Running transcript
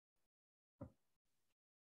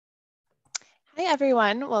Hi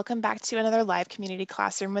everyone, welcome back to another live community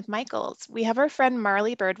classroom with Michaels. We have our friend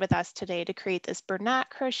Marley Bird with us today to create this Bernat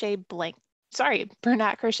Crochet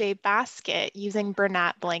basket using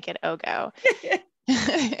Bernat Blanket Ogo.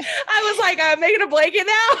 I was like, I'm making a blanket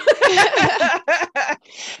now.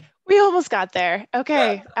 We almost got there.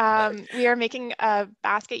 Okay, we are making a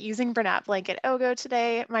basket using Bernat Blanket Ogo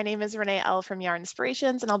today. My name is Renee L. from Yarn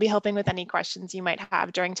Inspirations, and I'll be helping with any questions you might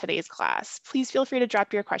have during today's class. Please feel free to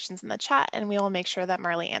drop your questions in the chat, and we will make sure that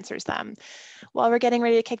Marley answers them. While we're getting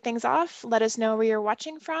ready to kick things off, let us know where you're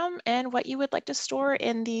watching from and what you would like to store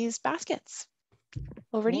in these baskets.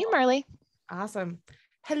 Over to you, Marley. Awesome.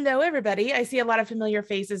 Hello, everybody. I see a lot of familiar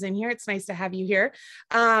faces in here. It's nice to have you here.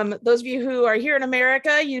 Those of you who are here in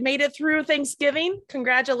America, you made it through Thanksgiving.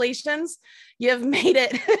 Congratulations. You've made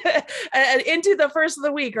it into the first of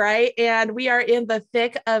the week, right? And we are in the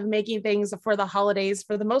thick of making things for the holidays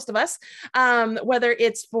for the most of us, whether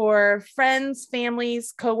it's for friends,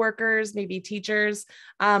 families, coworkers, maybe teachers,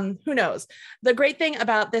 who knows? The great thing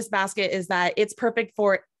about this basket is that it's perfect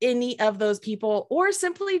for any of those people, or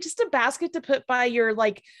simply just a basket to put by your,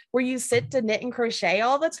 like, where you sit to knit and crochet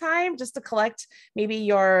all the time, just to collect maybe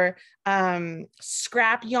your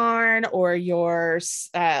scrap yarn or your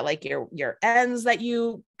like your ends that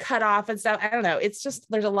you cut off and stuff. I don't know. It's just,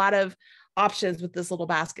 there's a lot of options with this little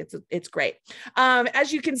basket. It's great.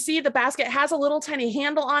 As you can see, the basket has a little tiny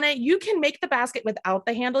handle on it. You can make the basket without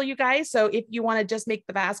the handle, you guys. So if you want to just make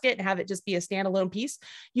the basket and have it just be a standalone piece,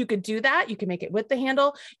 you could do that. You can make it with the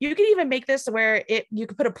handle. You could even make this where you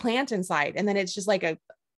could put a plant inside, and then it's just like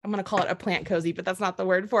I'm going to call it a plant cozy, but that's not the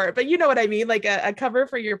word for it. But you know what I mean? Like a cover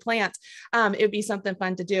for your plant. It would be something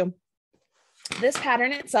fun to do. This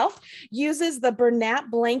pattern itself uses the Bernat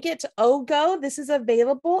Blanket Ogo. This is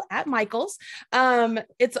available at Michaels.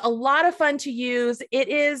 It's a lot of fun to use. It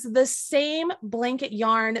is the same blanket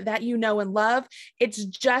yarn that you know and love. It's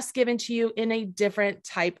just given to you in a different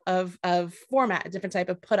type of format, a different type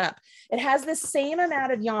of put up. It has the same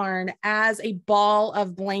amount of yarn as a ball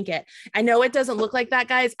of blanket. I know it doesn't look like that,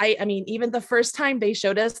 guys. I mean, even the first time they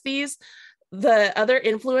showed us these, the other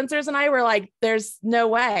influencers and I were like, there's no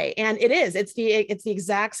way. And it is, it's the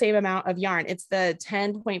exact same amount of yarn. It's the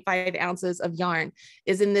 10.5 ounces of yarn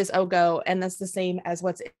is in this Ogo. And that's the same as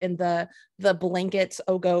what's in the blanket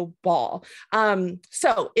Ogo ball.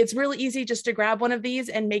 So it's really easy just to grab one of these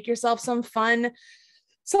and make yourself some fun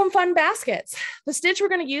baskets. The stitch we're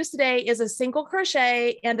going to use today is a single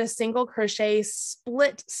crochet and a single crochet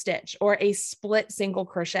split stitch, or a split single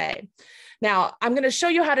crochet. Now, I'm going to show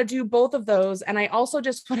you how to do both of those. And I also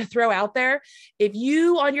just want to throw out there, if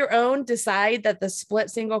you on your own decide that the split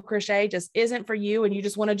single crochet just isn't for you and you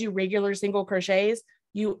just want to do regular single crochets,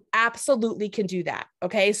 you absolutely can do that.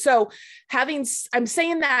 Okay. So I'm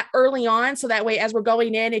saying that early on, so that way, as we're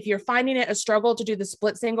going in, if you're finding it a struggle to do the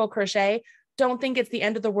split single crochet, don't think it's the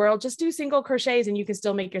end of the world. Just do single crochets and you can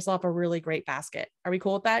still make yourself a really great basket. Are we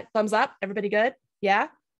cool with that? Thumbs up. Everybody good? Yeah.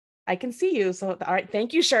 I can see you. So, all right.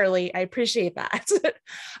 Thank you, Shirley. I appreciate that.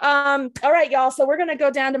 All right, y'all. So we're going to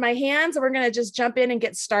go down to my hands and we're going to just jump in and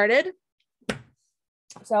get started.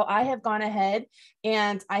 So I have gone ahead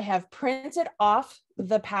and I have printed off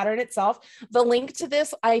the pattern itself. The link to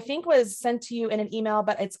this, I think, was sent to you in an email,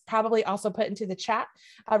 but it's probably also put into the chat.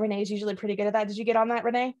 Renee is usually pretty good at that. Did you get on that,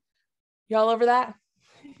 Renee? Y'all over that?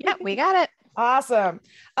 Yeah, we got it. Awesome.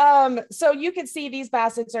 So you can see these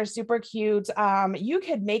baskets are super cute. You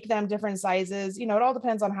could make them different sizes. You know, it all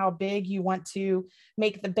depends on how big you want to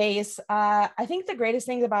make the base. I think the greatest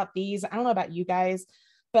thing about these, I don't know about you guys,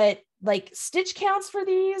 but like stitch counts for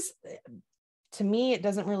these, to me, it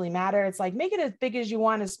doesn't really matter. It's like, make it as big as you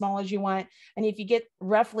want, as small as you want. And if you get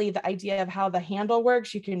roughly the idea of how the handle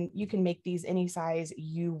works, you can make these any size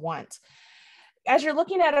you want. As you're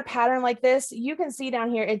looking at a pattern like this, you can see down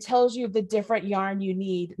here, it tells you the different yarn you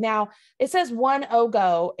need. Now, it says one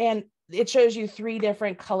Ogo, and it shows you 3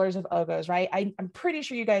 different colors of Ogos, right? I'm pretty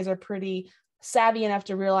sure you guys are pretty savvy enough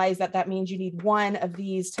to realize that that means you need one of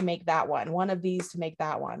these to make that one of these to make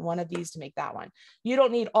that one of these to make that one. You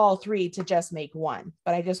don't need all 3 to just make one,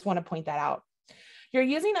 but I just want to point that out. You're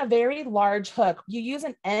using a very large hook. You use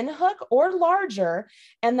an N hook or larger,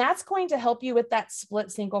 and that's going to help you with that split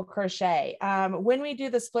single crochet. When we do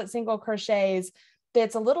the split single crochets,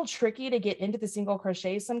 it's a little tricky to get into the single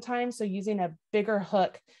crochet sometimes. So using a bigger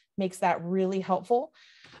hook makes that really helpful.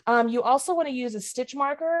 You also want to use a stitch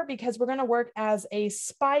marker because we're going to work as a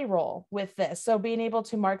spiral with this. So being able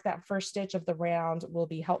to mark that first stitch of the round will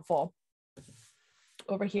be helpful.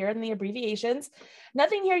 Over here in the abbreviations,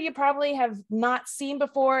 nothing here you probably have not seen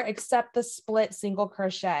before except the split single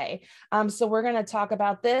crochet. So we're going to talk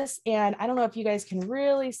about this, and I don't know if you guys can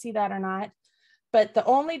really see that or not. But the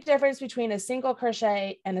only difference between a single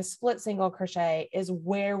crochet and a split single crochet is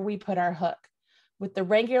where we put our hook. With the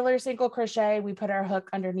regular single crochet, we put our hook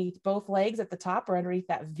underneath both legs at the top or underneath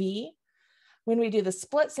that V. When we do the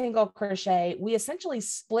split single crochet, we essentially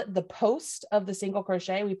split the post of the single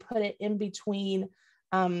crochet. We put it in between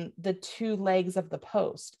the two legs of the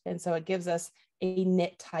post. And so it gives us a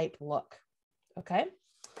knit type look. Okay.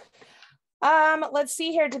 Let's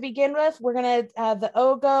see here to begin with. We're going to, the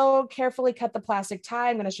Ogo, carefully cut the plastic tie.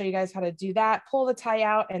 I'm going to show you guys how to do that. Pull the tie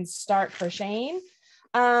out and start crocheting.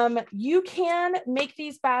 You can make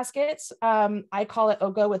these baskets. I call it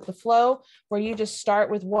Ogo with the flow, where you just start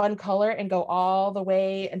with one color and go all the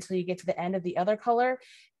way until you get to the end of the other color.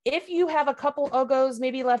 If you have a couple Ogos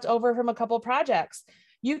maybe left over from a couple projects,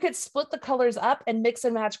 you could split the colors up and mix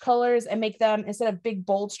and match colors and make them, instead of big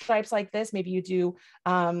bold stripes like this, maybe you do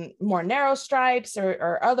more narrow stripes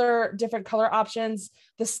or other different color options.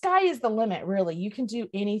 The sky is the limit, really. You can do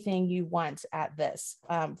anything you want at this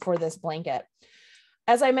for this blanket.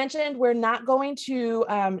 As I mentioned, we're not going to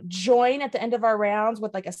join at the end of our rounds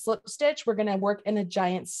with like a slip stitch. We're going to work in a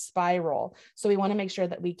giant spiral. So we want to make sure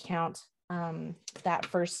that we count that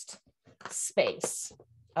first space.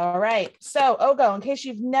 All right, so Ogo, in case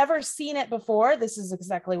you've never seen it before, this is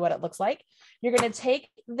exactly what it looks like. You're going to take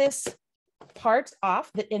this part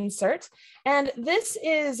off, the insert, and this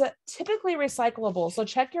is typically recyclable. So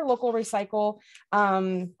check your local recycle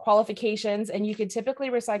qualifications, and you can typically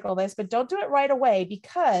recycle this, but don't do it right away,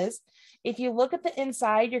 because if you look at the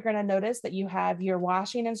inside, you're going to notice that you have your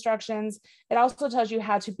washing instructions. It also tells you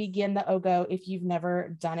how to begin the Ogo if you've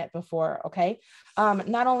never done it before. Okay.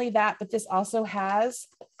 Not only that, but this also has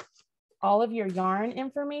all of your yarn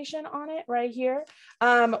information on it right here.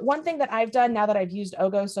 One thing that I've done now that I've used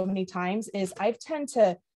Ogo so many times is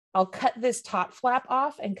I'll cut this top flap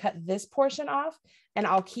off and cut this portion off, and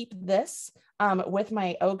I'll keep this with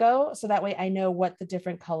my Ogo, so that way I know what the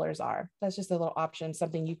different colors are. That's just a little option,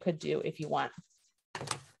 something you could do if you want.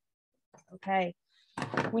 Okay,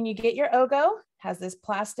 when you get your Ogo, it has this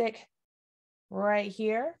plastic right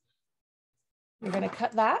here. You're going to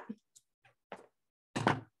cut that.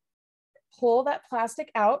 Pull that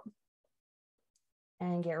plastic out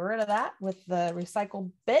and get rid of that with the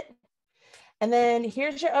recycled bit. And then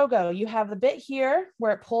here's your Ogo. You have the bit here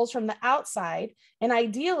where it pulls from the outside. And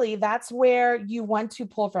ideally, that's where you want to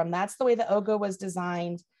pull from. That's the way the Ogo was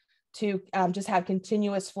designed to just have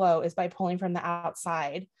continuous flow, is by pulling from the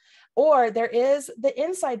outside. Or there is the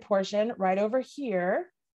inside portion right over here.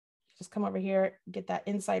 Just come over here, get that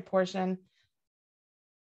inside portion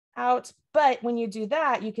out. But when you do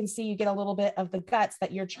that, you can see you get a little bit of the guts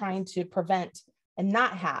that you're trying to prevent and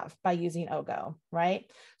not have by using Ogo, right?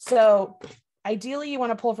 So ideally you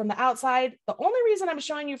want to pull from the outside. The only reason I'm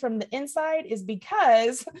showing you from the inside is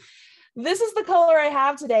because this is the color I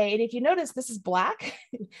have today. And if you notice, this is black,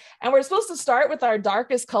 and we're supposed to start with our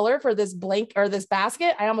darkest color for this this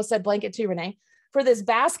basket. I almost said blanket too, Renee, for this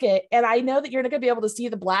basket. And I know that you're not going to be able to see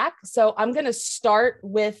the black. So I'm going to start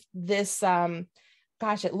with this,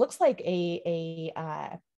 gosh, it looks like oh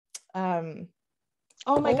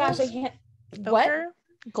my gosh, I can't, ochre?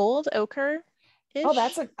 What? Gold ochre?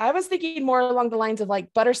 Oh, I was thinking more along the lines of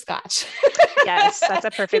like butterscotch. Yes, that's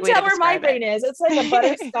a perfect way to tell where my describe brain it. is. It's like a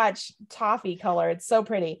butterscotch toffee color. It's so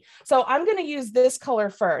pretty. So I'm going to use this color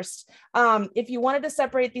first. If you wanted to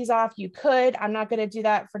separate these off, you could. I'm not going to do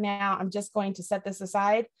that for now. I'm just going to set this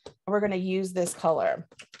aside, and we're going to use this color.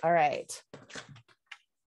 All right.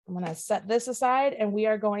 I'm going to set this aside, and we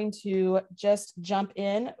are going to just jump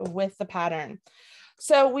in with the pattern.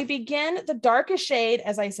 So we begin the darkest shade.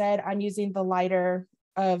 As I said, I'm using the lighter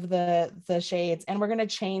of the shades, and we're going to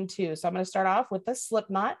chain 2. So I'm going to start off with the slip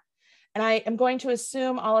knot, and I am going to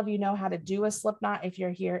assume all of you know how to do a slip knot if you're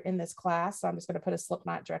here in this class. So I'm just going to put a slip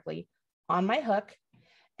knot directly on my hook,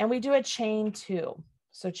 and we do a chain 2.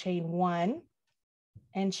 So chain 1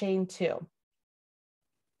 and chain 2.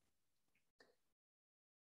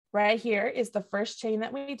 Right here is the first chain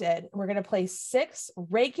that we did. We're going to place 6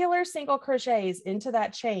 regular single crochets into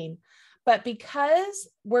that chain. But because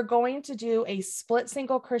we're going to do a split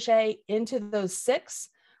single crochet into those 6,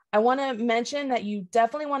 I want to mention that you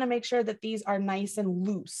definitely want to make sure that these are nice and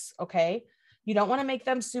loose, okay? You don't want to make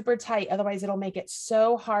them super tight, otherwise it'll make it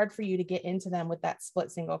so hard for you to get into them with that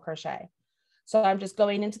split single crochet. So I'm just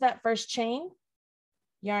going into that first chain,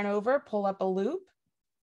 yarn over, pull up a loop.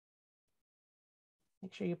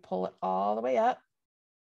 Make sure you pull it all the way up,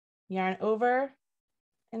 yarn over,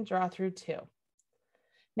 and draw through 2.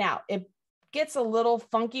 Now, it gets a little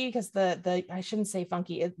funky because I shouldn't say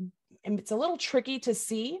funky, it's a little tricky to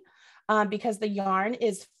see. because the yarn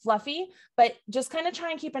is fluffy, but just kind of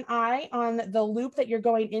try and keep an eye on the loop that you're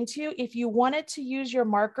going into. If you wanted to use your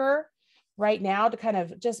marker right now to kind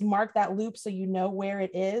of just mark that loop so you know where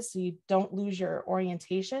it is, so you don't lose your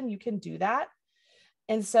orientation, you can do that.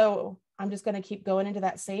 And so I'm just going to keep going into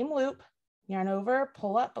that same loop, yarn over,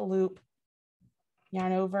 pull up a loop,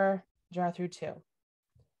 yarn over, draw through 2.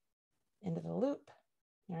 Into the loop,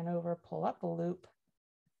 yarn over, pull up a loop,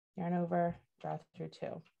 yarn over, draw through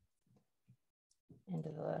 2. Into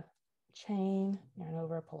the chain, yarn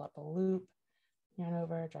over, pull up a loop, yarn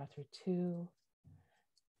over, draw through 2.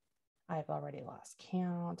 I've already lost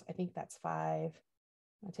count. I think that's 5. I'm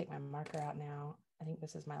gonna take my marker out now. I think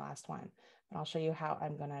this is my last one, but I'll show you how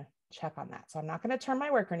I'm gonna check on that. So I'm not gonna turn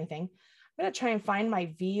my work or anything. I'm gonna try and find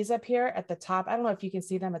my V's up here at the top. I don't know if you can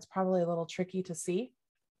see them. It's probably a little tricky to see.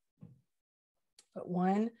 But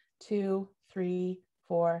 1, 2, 3,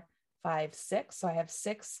 4, 5, 6. So I have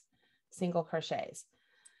 6 single crochets.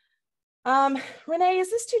 Renee, is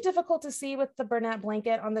this too difficult to see with the Bernat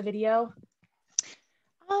blanket on the video?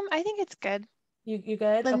 I think it's good. You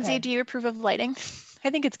good? Lindsay, okay. Do you approve of lighting? I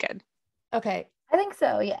think it's good. Okay. I think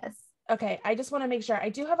so, yes. Okay, I just want to make sure. I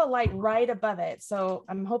do have a light right above it, so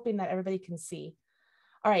I'm hoping that everybody can see.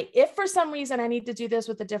 All right, if for some reason I need to do this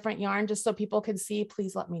with a different yarn just so people can see,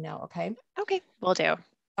 please let me know, okay? Okay, will do.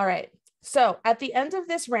 All right, so at the end of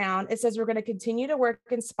this round, it says we're going to continue to work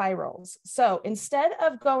in spirals. So instead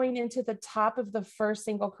of going into the top of the first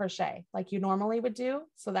single crochet like you normally would do,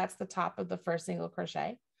 so that's the top of the first single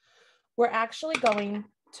crochet, we're actually going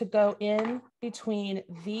to go in between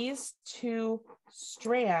these 2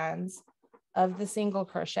 strands of the single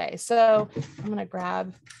crochet. So I'm going to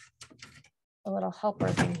grab a little helper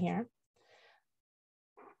thing here.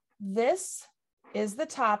 This is the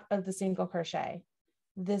top of the single crochet.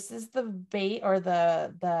 This is the bait or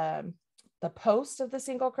the post of the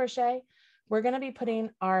single crochet. We're going to be putting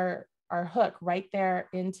our hook right there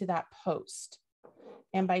into that post.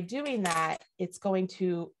 And by doing that, it's going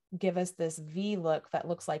to give us this V look that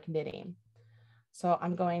looks like knitting. So I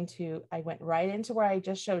went right into where I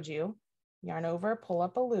just showed you, yarn over, pull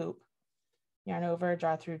up a loop, yarn over,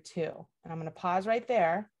 draw through 2. And I'm going to pause right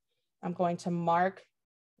there. I'm going to mark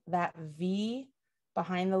that V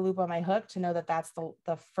behind the loop on my hook to know that that's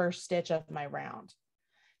the first stitch of my round.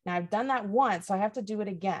 Now I've done that once, so I have to do it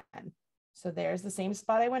again. So there's the same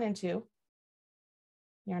spot I went into,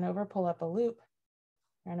 yarn over, pull up a loop,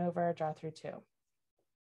 yarn over, draw through 2.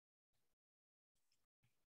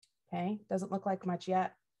 Okay, doesn't look like much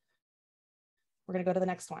yet. We're going to go to the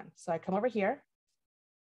next one. So I come over here.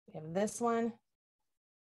 We have this one.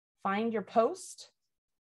 Find your post.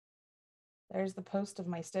 There's the post of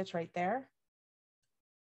my stitch right there.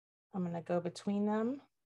 I'm going to go between them.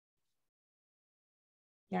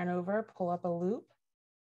 Yarn over, pull up a loop.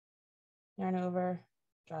 Yarn over,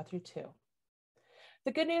 draw through 2.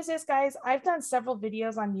 The good news is, guys, I've done several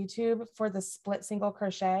videos on YouTube for the split single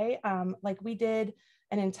crochet. Like we did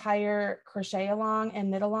an entire crochet along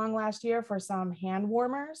and knit along last year for some hand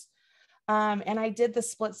warmers. And I did the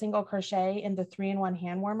split single crochet in the 3-in-1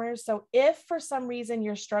 hand warmers. So if for some reason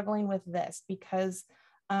you're struggling with this because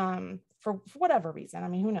for whatever reason, I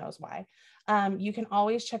mean, who knows why, you can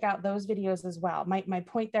always check out those videos as well. My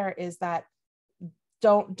point there is that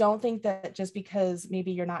don't think that just because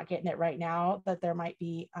maybe you're not getting it right now, that there might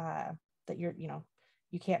be, that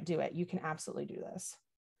you can't do it. You can absolutely do this.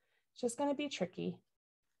 It's just going to be tricky.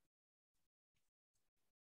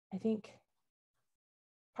 I think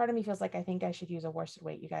part of me feels like I think I should use a worsted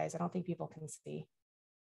weight, you guys. I don't think people can see.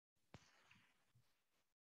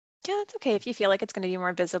 Yeah, that's okay if you feel like it's going to be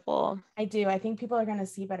more visible. I do. I think people are going to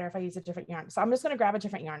see better if I use a different yarn. So I'm just going to grab a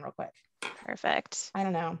different yarn real quick. Perfect. I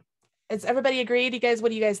don't know. Is everybody agreed? You guys, what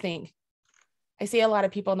do you guys think? I see a lot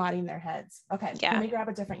of people nodding their heads. Okay, yeah. Let me grab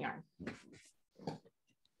a different yarn.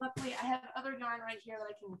 Luckily, I have other yarn right here that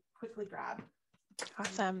I can quickly grab.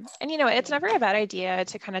 Awesome. And it's never a bad idea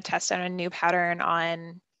to kind of test out a new pattern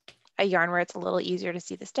on a yarn where it's a little easier to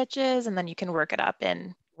see the stitches, and then you can work it up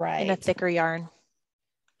in a thicker yarn.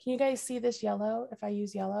 Can you guys see this yellow if I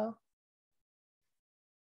use yellow?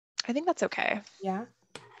 I think that's okay. Yeah?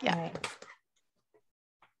 Yeah. All right.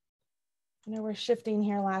 I know we're shifting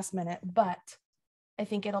here last minute, but I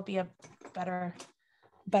think it'll be a better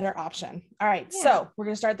option. All right, yeah. So we're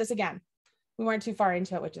going to start this again. We weren't too far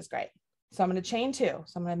into it, which is great. So I'm going to chain 2. So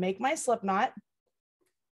I'm going to make my slip knot,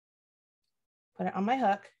 put it on my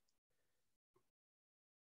hook,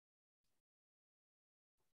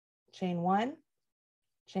 chain 1,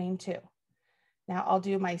 chain 2. Now I'll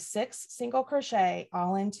do my 6 single crochet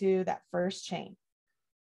all into that first chain.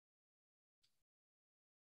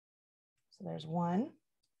 So there's 1,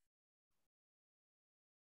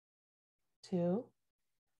 2,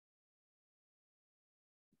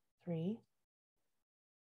 3,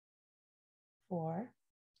 4,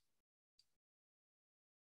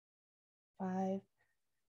 5,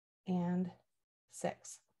 and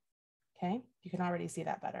 6. Okay, you can already see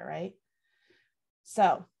that better, right?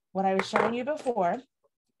 So what I was showing you before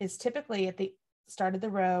is typically at the start of the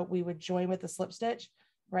row, we would join with the slip stitch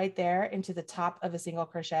right there into the top of a single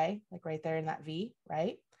crochet, like right there in that V,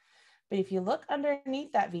 right? But if you look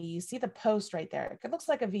underneath that V, you see the post right there. It looks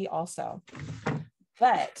like a V also.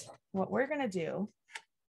 But what we're gonna do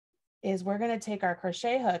is we're gonna take our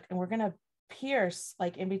crochet hook and we're gonna pierce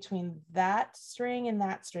like in between that string and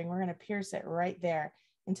that string. We're gonna pierce it right there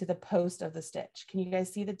into the post of the stitch. Can you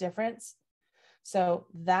guys see the difference? So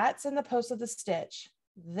that's in the post of the stitch.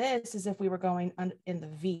 This is if we were going in the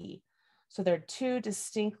V. So they're two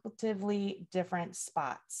distinctively different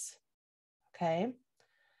spots. Okay.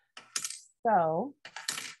 So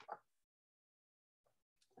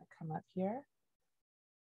I come up here.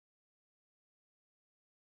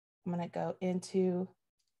 I'm going to go into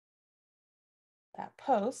that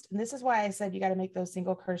post. And this is why I said you got to make those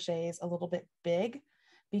single crochets a little bit big,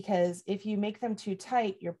 because if you make them too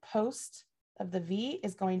tight, your post of the V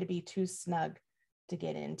is going to be too snug to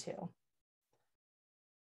get into.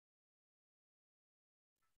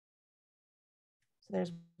 So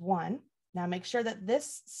there's one. Now make sure that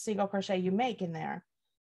this single crochet you make in there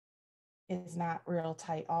is not real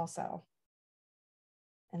tight also.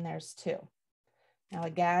 And there's 2. Now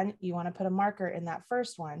again, you want to put a marker in that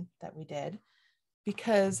first one that we did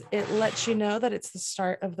because it lets you know that it's the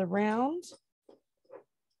start of the round. So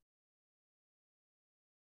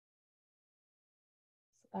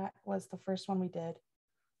that was the first one we did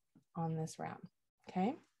on this round.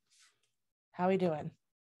 Okay. How are we doing?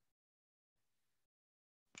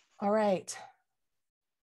 All right.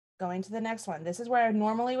 Going to the next one. This is where I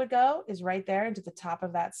normally would go, is right there into the top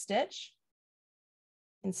of that stitch.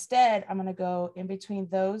 Instead, I'm going to go in between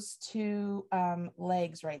those 2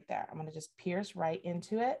 legs right there. I'm going to just pierce right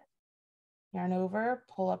into it, yarn over,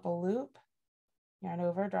 pull up a loop, yarn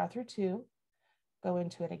over, draw through 2, go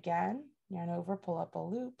into it again, yarn over, pull up a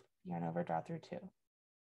loop, yarn over, draw through 2.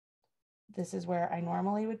 This is where I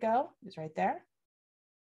normally would go, is right there.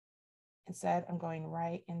 Instead, I'm going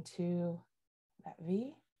right into that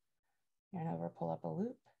V, yarn over, pull up a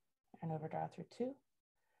loop, yarn over, draw through 2,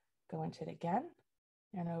 go into it again,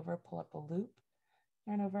 yarn over, pull up a loop,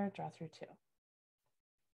 yarn over, draw through 2.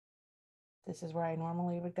 This is where I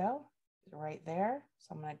normally would go, right there.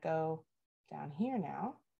 So I'm going to go down here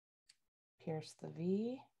now, pierce the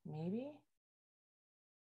V, maybe.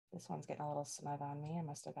 This one's getting a little snug on me. I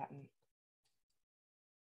must have gotten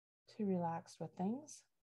too relaxed with things.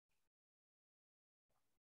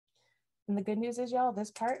 And the good news is, y'all,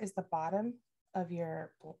 this part is the bottom of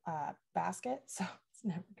your basket, so it's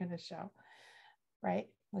never going to show, right?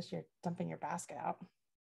 Unless you're dumping your basket out.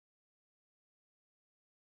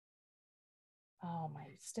 Oh, my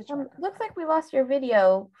stitch marker. Looks like we lost your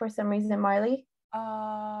video for some reason, Marley.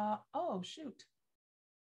 Oh, shoot.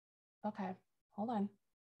 Okay, hold on.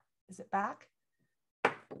 Is it back?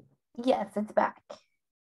 Yes, it's back.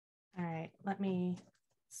 All right, let me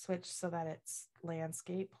switch so that it's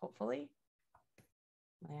landscape, hopefully.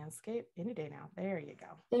 Landscape, any day now. There you go.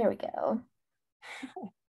 There we go.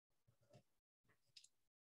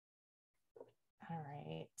 All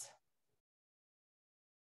right.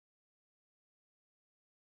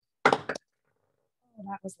 Oh,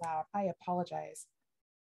 that was loud. I apologize.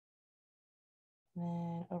 And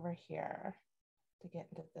then over here to get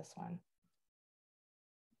into this one.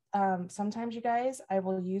 Sometimes, you guys, I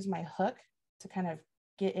will use my hook to kind of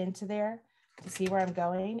get into there to see where I'm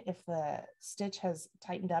going if the stitch has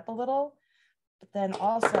tightened up a little, but then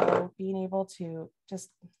also being able to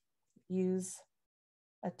just use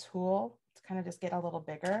a tool to kind of just get a little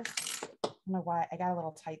bigger. I don't know why I got a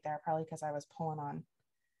little tight there, probably because I was pulling on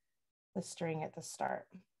the string at the start.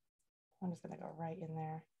 I'm just going to go right in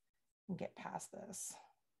there and get past this.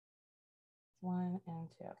 1 and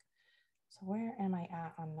 2. So where am I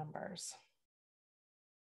at on numbers?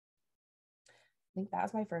 I think that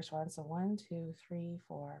was my first one. So 1, 2, 3,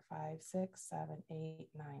 4, 5, 6, 7, 8,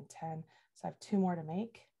 9, 10. So I have 2 more to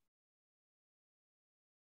make.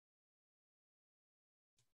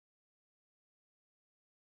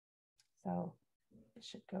 So it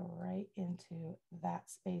should go right into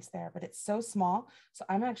that space there, but it's so small. So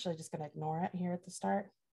I'm actually just going to ignore it here at the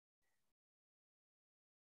start.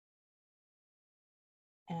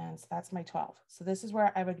 And so that's my 12. So this is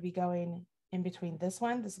where I would be going in between this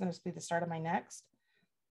one. This is going to be the start of my next.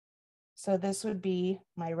 So this would be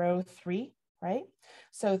my row 3 right?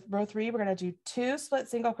 So row 3, we're going to do 2 split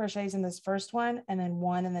single crochets in this first one and then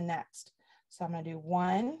 1 in the next. So I'm going to do 1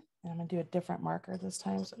 and I'm going to do a different marker this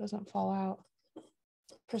time so it doesn't fall out.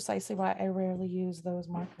 Precisely why I rarely use those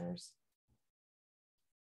markers.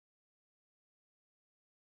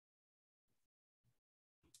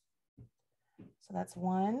 So that's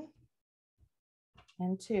 1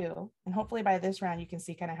 and 2. And hopefully by this round, you can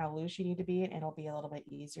see kind of how loose you need to be, and it'll be a little bit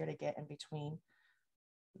easier to get in between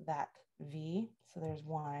that V. So there's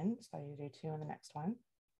 1. So you do 2 in the next one.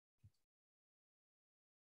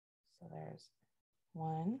 So there's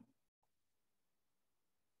 1,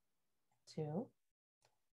 2,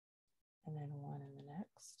 and then 1 in the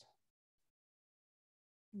next,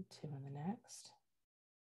 and 2 in the next.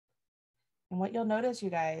 And what you'll notice, you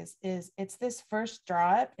guys, is it's this first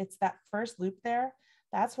draw up, it's that first loop there.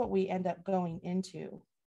 That's what we end up going into,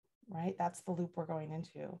 right? That's the loop we're going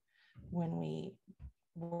into when we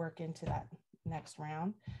work into that next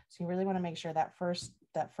round. So you really want to make sure that first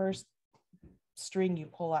string you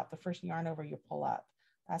pull up, the first yarn over you pull up,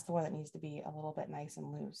 that's the one that needs to be a little bit nice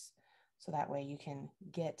and loose. So that way you can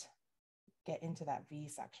get into that V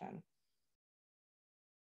section.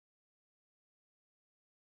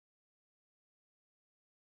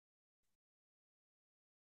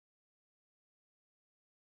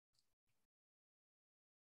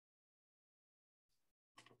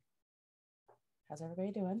 How's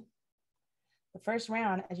everybody doing? The first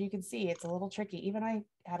round, as you can see, it's a little tricky. Even I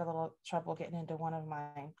had a little trouble getting into one of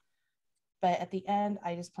mine. But at the end,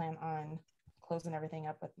 I just plan on closing everything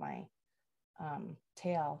up with my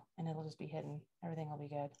tail, and it'll just be hidden. Everything will be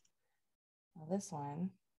good. Now this one,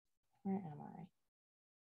 where am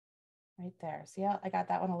I? Right there. See how I got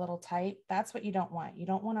that one a little tight? That's what you don't want. You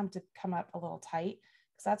don't want them to come up a little tight,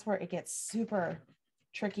 because that's where it gets super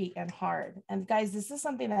tricky and hard. And guys, this is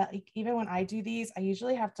something that, like, even when I do these, I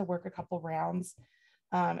usually have to work a couple rounds,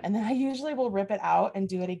 and then I usually will rip it out and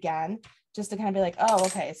do it again, just to kind of be like, oh,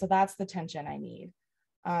 okay, so that's the tension I need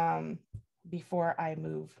before I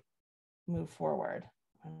move forward.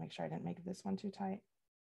 I want to make sure I didn't make this one too tight.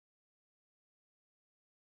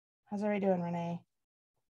 How's everybody doing, Renee?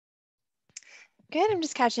 Good. I'm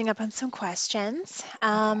just catching up on some questions.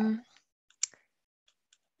 Okay.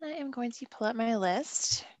 I am going to pull up my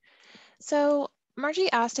list. So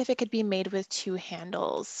Margie asked if it could be made with 2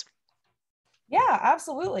 handles. Yeah,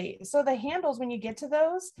 absolutely. So the handles, when you get to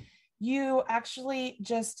those, you actually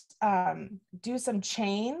just do some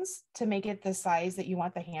chains to make it the size that you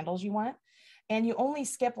want, the handles you want. And you only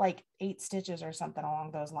skip like 8 stitches or something along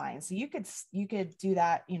those lines. So you could do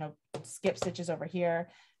that, you know, skip stitches over here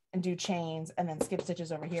and do chains, and then skip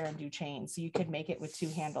stitches over here and do chains. So you could make it with 2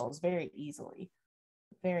 handles very easily.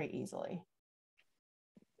 Very easily.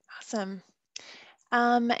 Awesome.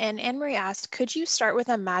 And Anne Marie asked, could you start with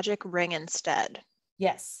a magic ring instead?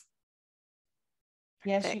 Yes.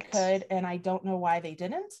 Yes, Perfect. you could. And I don't know why they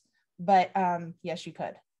didn't, but yes, you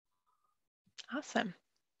could. Awesome.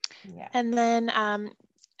 Yeah. And then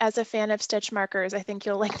as a fan of stitch markers, I think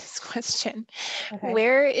you'll like this question. Okay.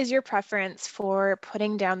 Where is your preference for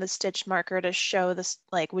putting down the stitch marker to show this?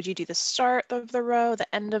 Like, would you do the start of the row,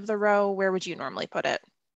 the end of the row? Where would you normally put it?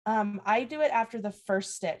 I do it after the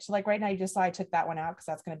first stitch. Like right now, you just saw I took that one out because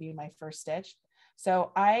that's going to be my first stitch.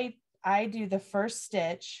 So I do the first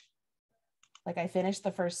stitch, like I finish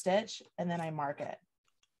the first stitch and then I mark it.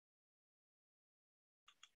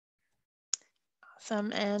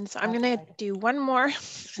 Awesome. And so I'm going to do one more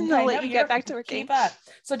and Okay, I'll let you get back to working. Keep up.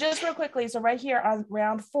 So just real quickly, so right here on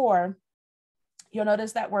round 4, you'll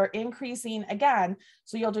notice that we're increasing again.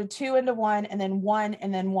 So you'll do 2 into 1 and then 1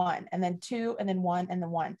 and then 1 and then 2 and then 1 and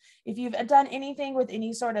then 1. If you've done anything with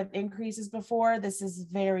any sort of increases before, this is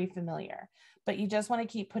very familiar, but you just want to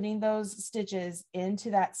keep putting those stitches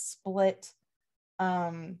into that split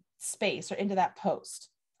space or into that post.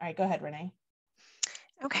 All right, go ahead, Renee.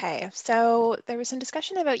 Okay, so there was some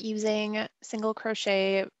discussion about using single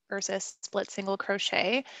crochet versus split single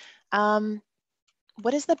crochet.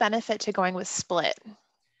 What is the benefit to going with split?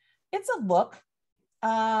 It's a look.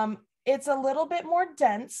 It's a little bit more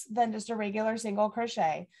dense than just a regular single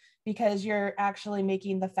crochet because you're actually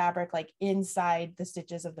making the fabric like inside the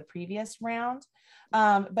stitches of the previous round.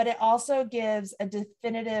 But it also gives a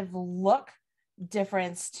definitive look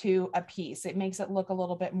difference to a piece. It makes it look a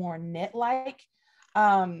little bit more knit-like.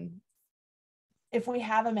 If we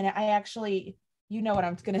have a minute, I actually, you know what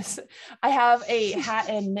I'm gonna say. I have a hat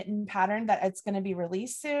and mitten pattern that it's gonna be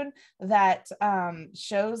released soon that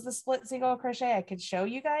shows the split single crochet. I could show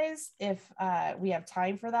you guys if we have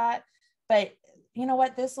time for that. But you know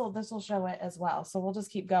what, this will show it as well. So we'll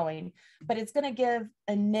just keep going, but it's going to give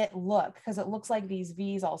a knit look because it looks like these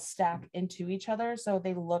V's all stack into each other. So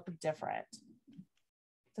they look different.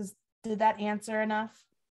 Did that answer enough?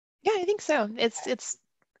 Yeah, I think so. It's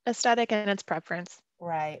aesthetic and it's preference.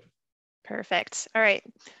 Right. Perfect. All right.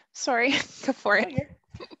 Sorry. Go for it.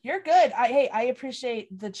 You're good. I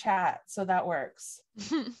appreciate the chat. So that works.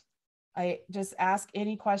 I just ask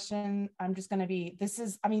any question. I'm just going to be, this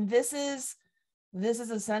is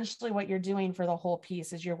essentially what you're doing for the whole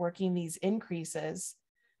piece is you're working these increases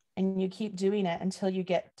and you keep doing it until you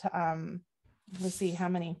get to, let's see how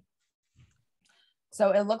many.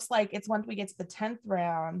 So it looks like it's once we get to the 10th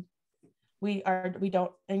round, we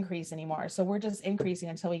don't increase anymore. So we're just increasing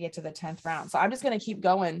until we get to the 10th round. So I'm just going to keep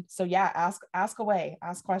going. So yeah, ask away,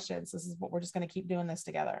 ask questions. This is what we're just going to keep doing this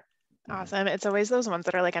together. Awesome. It's always those ones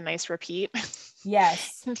that are like a nice repeat.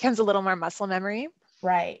 Yes. It becomes a little more muscle memory.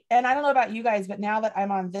 Right. And I don't know about you guys, but now that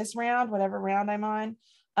I'm on this round, whatever round I'm on,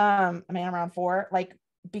 I'm round 4, like,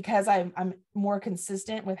 because I'm more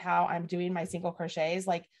consistent with how I'm doing my single crochets,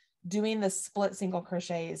 like doing the split single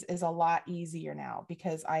crochets is a lot easier now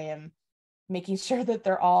because I am making sure that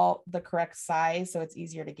they're all the correct size. So it's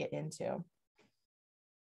easier to get into.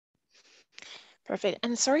 Perfect.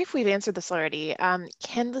 And sorry if we've answered this already.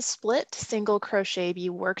 Can the split single crochet be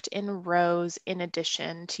worked in rows in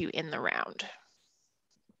addition to in the round?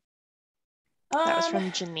 That was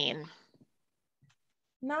from Janine.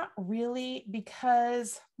 Not really,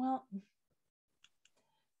 because, well,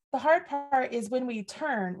 the hard part is when we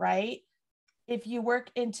turn, right? If you work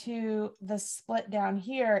into the split down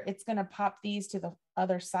here, it's going to pop these to the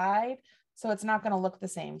other side. So it's not going to look the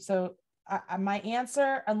same. So my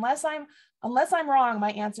answer, unless I'm wrong,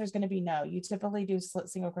 my answer is going to be no. You typically do split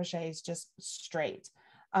single crochets just straight,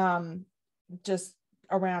 just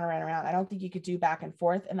around. I don't think you could do back and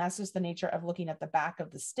forth. And that's just the nature of looking at the back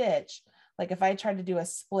of the stitch. Like if I tried to do a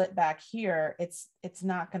split back here, it's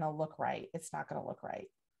not going to look right. It's not going to look right.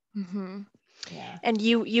 Mm-hmm. Yeah. And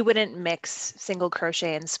you wouldn't mix single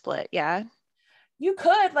crochet and split, yeah? You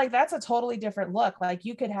could, like, that's a totally different look. Like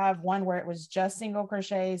you could have one where it was just single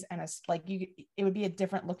crochets and it would be a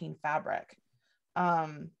different looking fabric.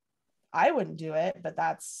 I wouldn't do it, but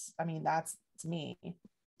that's me.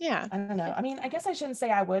 Yeah. I don't know. I mean, I guess I shouldn't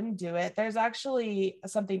say I wouldn't do it. There's actually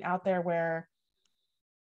something out there where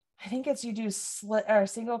I think it's you do slit or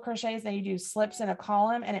single crochets, then you do slips in a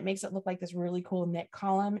column and it makes it look like this really cool knit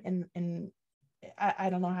column. And I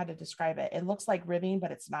don't know how to describe it. It looks like ribbing,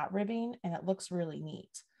 but it's not ribbing and it looks really neat.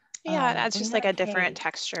 Yeah, that's just like a different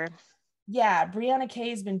texture. Yeah, Brianna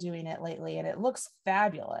Kay's been doing it lately and it looks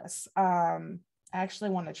fabulous. I actually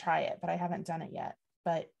want to try it, but I haven't done it yet.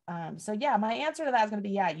 But so yeah, my answer to that is going to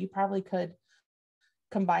be, yeah, you probably could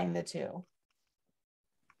combine the two.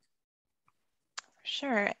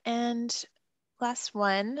 Sure. And last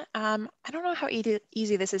one, I don't know how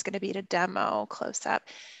easy this is going to be to demo close up.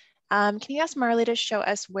 Can you ask Marley to show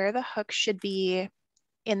us where the hook should be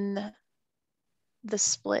in the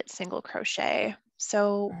split single crochet? So,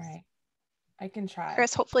 all right, I can try.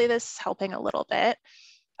 Chris, hopefully this is helping a little bit.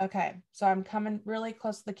 Okay, so I'm coming really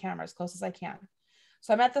close to the camera, as close as I can.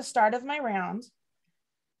 So I'm at the start of my round.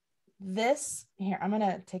 Here, I'm going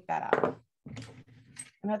to take that out.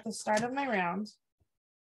 I'm at the start of my round.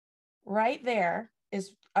 Right there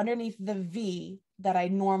is underneath the V that I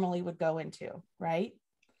normally would go into, right?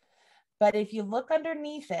 But if you look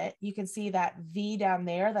underneath it, you can see that V down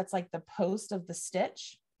there. That's like the post of the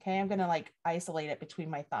stitch. Okay, I'm going to like isolate it between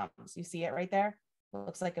my thumbs. You see it right there? It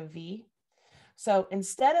looks like a V. So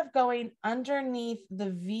instead of going underneath the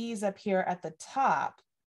V's up here at the top,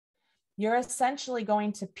 you're essentially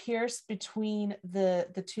going to pierce between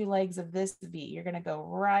the two legs of this V. You're going to go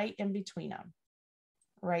right in between them,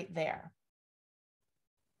 right there.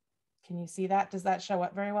 Can you see that? Does that show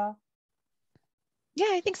up very well? Yeah,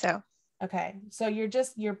 I think so. Okay, so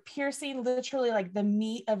you're piercing literally like the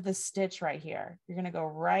meat of the stitch right here. You're going to go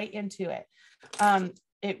right into it.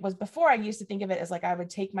 It was before I used to think of it as like I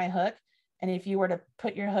would take my hook, and if you were to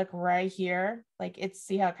put your hook right here, like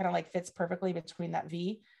see how it kind of like fits perfectly between that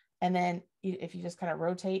V. And then if you just kind of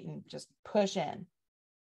rotate and just push in,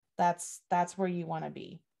 that's where you want to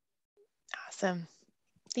be. Awesome.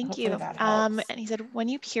 Thank Hopefully you. that helps. And he said, when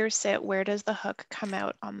you pierce it, where does the hook come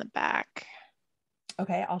out on the back?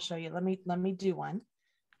 Okay, I'll show you. Let me do one.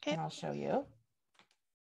 Okay. And I'll show you.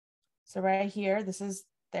 So right here,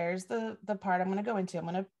 there's the part I'm going to go into. I'm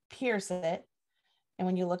going to pierce it. And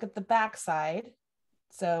when you look at the back side,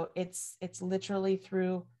 so it's literally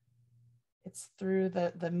through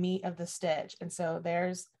the meat of the stitch. And so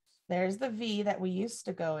there's the V that we used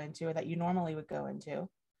to go into, or that you normally would go into.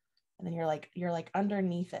 And then you're like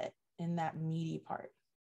underneath it in that meaty part.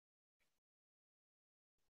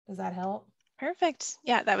 Does that help? Perfect.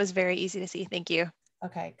 Yeah, that was very easy to see. Thank you.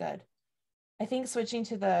 Okay, good. I think switching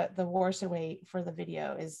to the worsted weight for the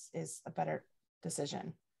video is a better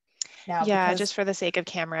decision. Now, yeah, because, just for the sake of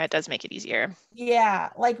camera, it does make it easier. Yeah,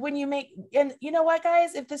 like when you make, and you know what,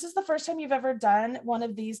 guys, if this is the first time you've ever done one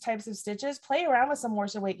of these types of stitches, play around with some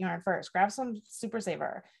worsted weight yarn first. Grab some Super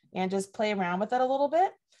Saver and just play around with it a little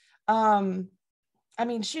bit. I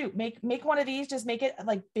mean, shoot, make one of these, just make it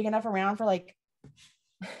like big enough around for like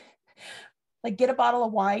like get a bottle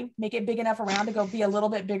of wine, make it big enough around to go be a little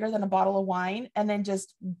bit bigger than a bottle of wine. And then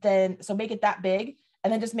so make it that big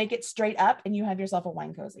and then just make it straight up and you have yourself a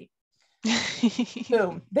wine cozy.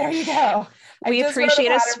 Boom. There you go. We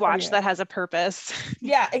appreciate a swatch that has a purpose.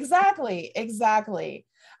 Yeah, exactly. Exactly.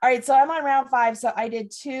 All right. So I'm on round 5. So I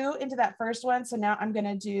did 2 into that first one. So now I'm going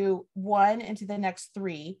to do 1 into the next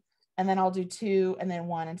 3. And then I'll do 2 and then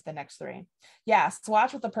 1 into the next 3. Yeah.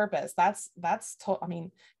 Swatch with a purpose. I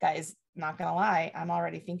mean, guys, not gonna lie, I'm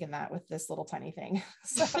already thinking that with this little tiny thing.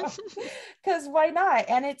 So, because why not?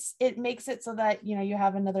 And it makes it so that, you know, you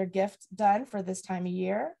have another gift done for this time of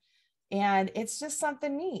year. And it's just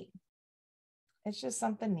something neat. It's just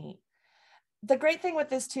something neat. The great thing with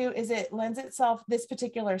this too is it lends itself, this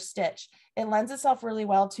particular stitch, it lends itself really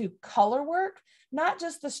well to color work, not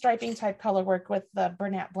just the striping type color work with the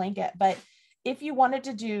Bernat blanket, but if you wanted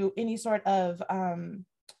to do any sort of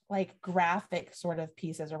like graphic sort of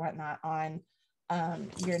pieces or whatnot on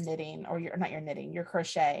your knitting or your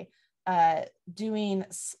crochet, doing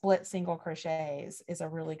split single crochets is a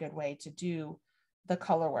really good way to do the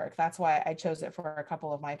color work. That's why I chose it for a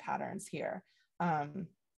couple of my patterns here. A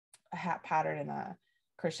hat pattern and a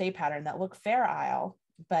crochet pattern that look Fair Isle,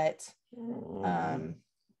 but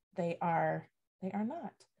they are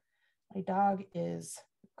not. My dog is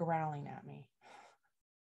growling at me.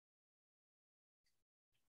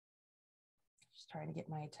 Just trying to get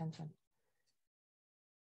my attention.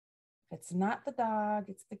 If it's not the dog,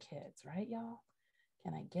 it's the kids, right, y'all?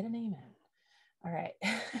 Can I get an amen? All right.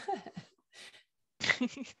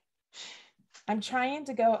 I'm trying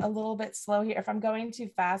to go a little bit slow here. If I'm going too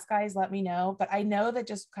fast, guys, let me know. But I know that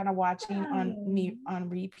just kind of watching on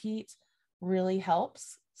repeat really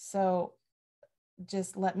helps. So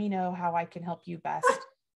just let me know how I can help you best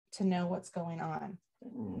to know what's going on.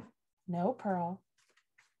 No, Pearl.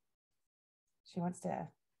 She wants to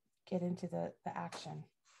get into the action.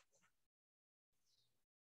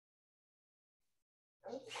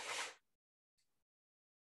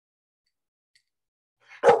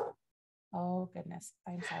 Oh, goodness.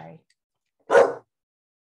 I'm sorry.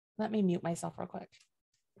 Let me mute myself real quick.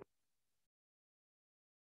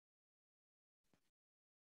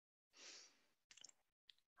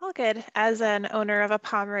 All good. As an owner of a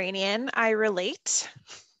Pomeranian, I relate.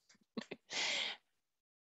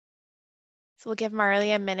 So we'll give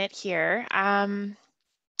Marley a minute here.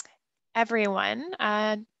 Everyone,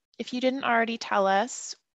 if you didn't already tell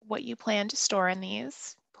us what you plan to store in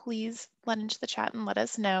these, please let into the chat and let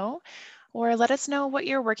us know. Or let us know what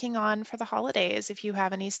you're working on for the holidays. If you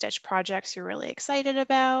have any stitch projects you're really excited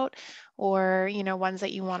about, or ones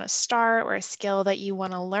that you want to start, or a skill that you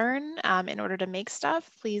want to learn in order to make stuff,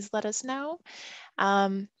 please let us know.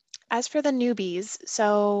 As for the newbies,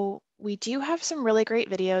 so we do have some really great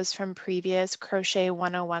videos from previous Crochet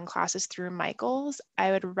 101 classes through Michael's.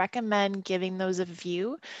 I would recommend giving those a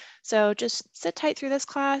view. So just sit tight through this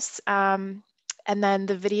class. And then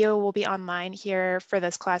the video will be online here for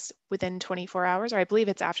this class within 24 hours, or I believe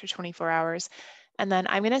it's after 24 hours. And then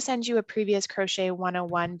I'm going to send you a previous Crochet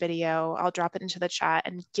 101 video. I'll drop it into the chat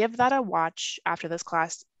and give that a watch after this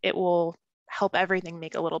class. It will help everything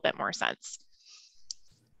make a little bit more sense.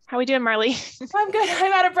 How are we doing, Marley? I'm good.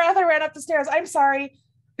 I'm out of breath. I ran up the stairs. I'm sorry.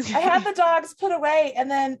 I had the dogs put away and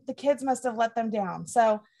then the kids must have let them down.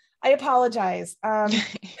 So I apologize.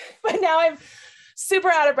 But now I'm super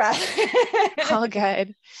out of breath. All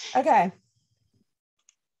good. Okay.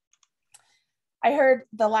 I heard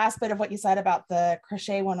the last bit of what you said about the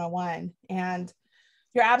Crochet 101, and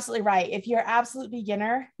you're absolutely right. If you're an absolute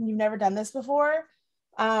beginner and you've never done this before,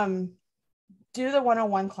 do the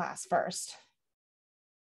 101 class first.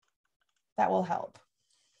 That will help.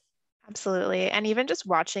 Absolutely. And even just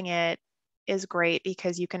watching it is great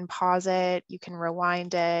because you can pause it, you can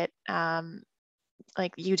rewind it.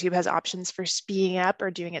 Like YouTube has options for speeding up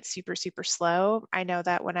or doing it super, super slow. I know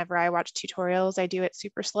that whenever I watch tutorials, I do it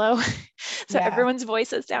super slow. So yeah. Everyone's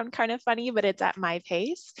voices sound kind of funny, but it's at my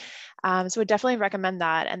pace. So I definitely recommend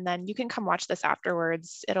that. And then you can come watch this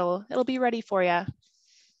afterwards. It'll be ready for you.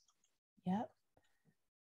 Yep.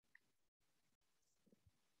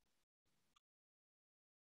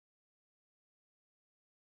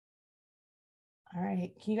 All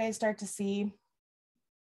right, can you guys start to see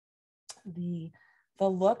the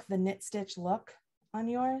look, the knit stitch look on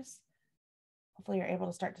yours? Hopefully you're able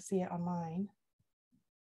to start to see it on mine.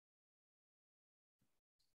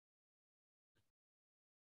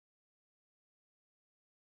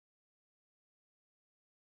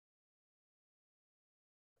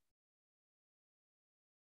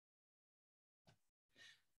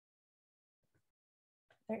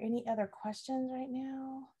 Are there any other questions right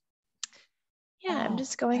now? Yeah, I'm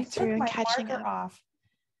just going through and catching up. Off.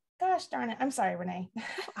 Gosh darn it. I'm sorry, Renee.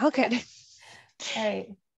 All good. All right.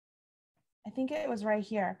 I think it was right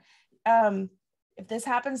here. If this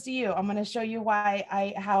happens to you, I'm going to show you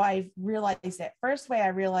how I realized it. First way I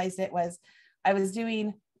realized it was I was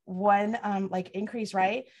doing one like increase,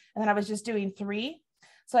 right? And then I was just doing 3.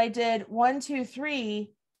 So I did 1, 2,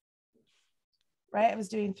 3, right? I was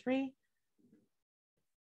doing 3.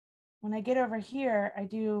 When I get over here, I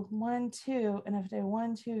do 1, 2, and if I do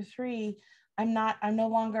 1, 2, 3, I'm no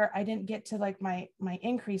longer, I didn't get to like my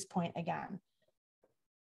increase point again.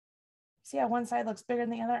 See how one side looks bigger than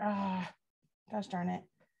the other? Ah, oh, gosh darn it.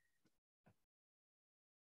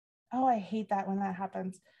 Oh, I hate that when that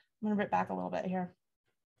happens. I'm gonna rip back a little bit here.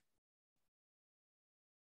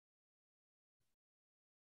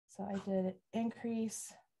 So I did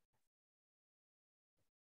increase.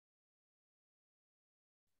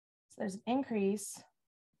 So there's an increase,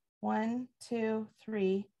 1, 2,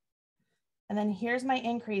 3. And then here's my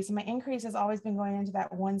increase. My increase has always been going into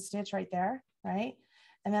that one stitch right there, right?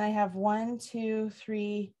 And then I have 1, 2,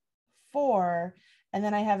 3, 4, and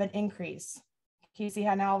then I have an increase. Can you see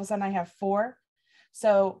how now all of a sudden I have 4?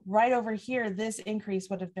 So right over here, this increase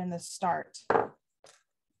would have been the start.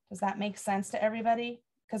 Does that make sense to everybody?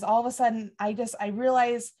 Because all of a sudden I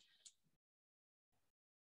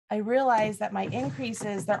realize that my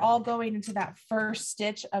increases, they're all going into that first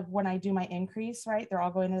stitch of when I do my increase, right? They're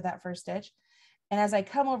all going into that first stitch. And as I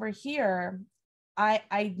come over here,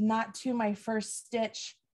 I not to my first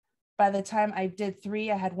stitch. By the time I did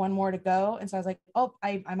 3, I had 1 more to go. And so I was like, oh,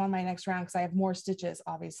 I'm on my next round because I have more stitches,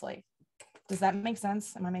 obviously. Does that make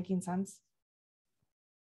sense? Am I making sense?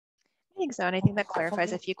 I think so. And I think that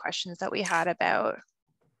clarifies a few questions that we had about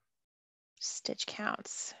stitch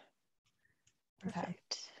counts. Perfect. Okay.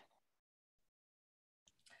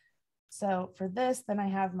 So for this, then I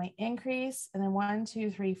have my increase and then 1,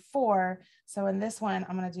 2, 3, 4. So in this one,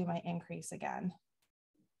 I'm going to do my increase again.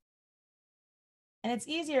 And it's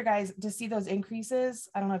easier, guys, to see those increases.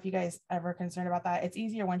 I don't know if you guys ever concerned about that. It's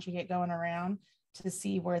easier once you get going around to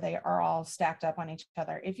see where they are all stacked up on each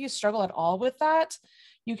other. If you struggle at all with that,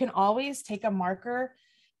 you can always take a marker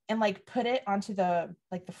and like put it onto the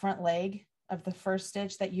front leg of the first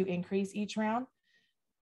stitch that you increase each round.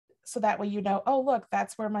 So that way, you know, oh, look,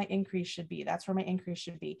 that's where my increase should be. That's where my increase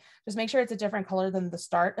should be. Just make sure it's a different color than the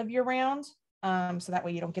start of your round. So that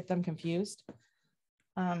way you don't get them confused.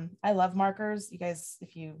 I love markers. You guys,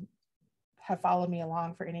 if you have followed me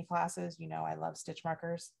along for any classes, you know I love stitch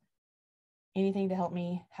markers. Anything to help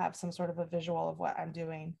me have some sort of a visual of what I'm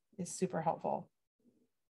doing is super helpful.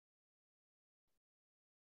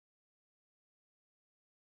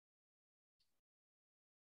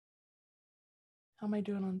 How am I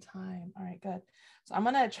doing on time? All right, good. So I'm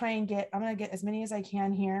gonna get as many as I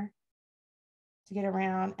can here to get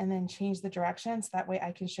around and then change the direction so that way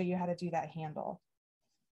I can show you how to do that handle.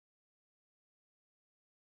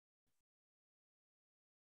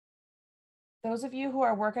 Those of you who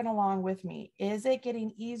are working along with me, is it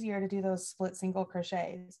getting easier to do those split single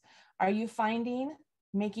crochets? Are you finding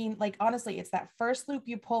making, like, honestly, it's that first loop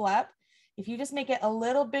you pull up. If you just make it a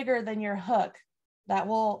little bigger than your hook, that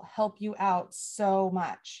will help you out so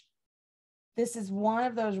much. This is one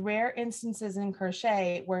of those rare instances in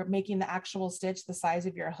crochet where making the actual stitch the size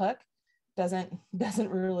of your hook doesn't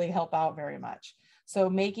really help out very much. So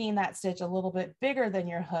making that stitch a little bit bigger than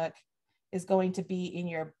your hook is going to be in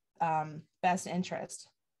your best interest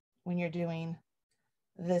when you're doing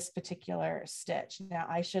this particular stitch. Now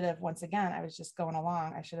I should have, once again, I was just going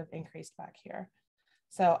along, I should have increased back here.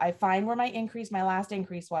 So I find where my last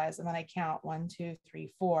increase was, and then I count 1, 2,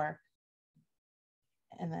 3, 4,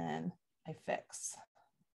 and then I fix.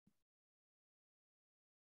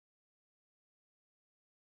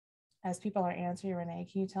 As people are answering, Renee,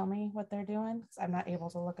 can you tell me what they're doing? Because I'm not able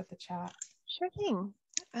to look at the chat. Sure thing.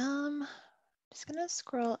 Just gonna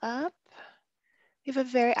scroll up. We have a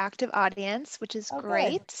very active audience, which is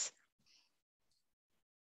great.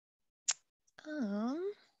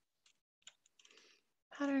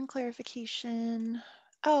 Pattern clarification.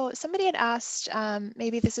 Oh, somebody had asked,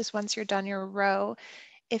 maybe this is once you're done your row,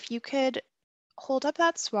 if you could hold up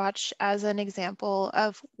that swatch as an example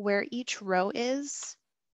of where each row is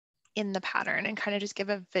in the pattern and kind of just give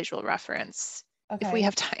a visual reference if we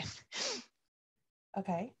have time.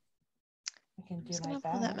 Okay. I can do my Pull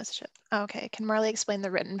that best. message up. Okay, can Marley explain the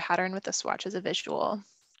written pattern with the swatch as a visual?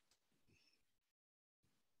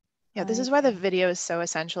 Yeah, this is why the video is so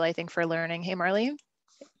essential, I think, for learning. Hey, Marley,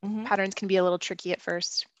 patterns can be a little tricky at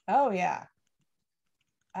first. Oh, yeah,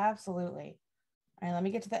 absolutely. All right, let me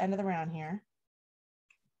get to the end of the round here.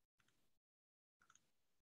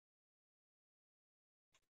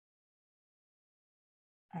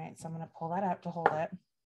 All right, so I'm going to pull that up to hold it.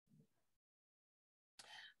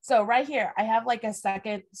 So right here, I have like a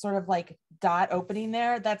second sort of like dot opening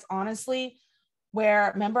there. That's honestly where,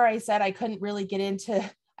 remember I said I couldn't get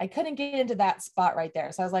into that spot right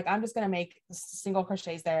there. So I was like, I'm just going to make single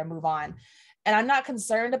crochets there and move on. And I'm not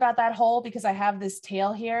concerned about that hole because I have this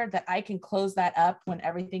tail here that I can close that up when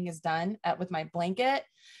everything is done with my blanket.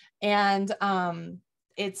 And why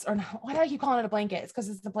do I keep calling it a blanket? It's because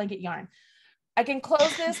it's the blanket yarn. I can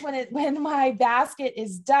close this when my basket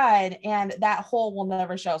is done and that hole will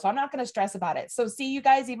never show. So I'm not going to stress about it. So see, you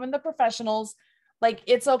guys, even the professionals, like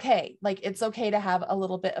it's okay. Like it's okay to have a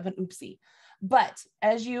little bit of an oopsie. But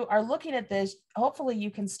as you are looking at this, hopefully you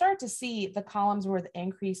can start to see the columns where the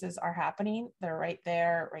increases are happening. They're right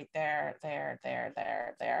there,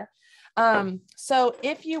 there. So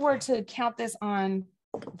if you were to count this on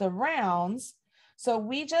the rounds, so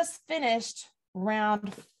we just finished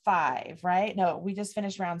round 5, right? No, we just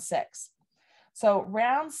finished round 6. So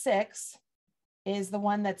round 6 is the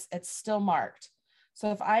one it's still marked.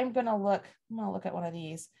 So if I'm going to look at one of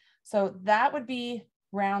these. So that would be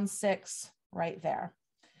round 6 right there.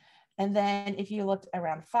 And then if you looked at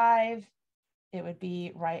round 5, it would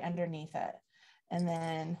be right underneath it. And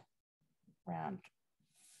then round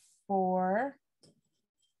 4,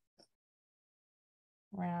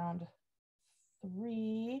 round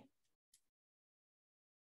 3,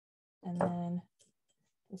 and then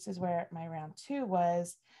this is where my round 2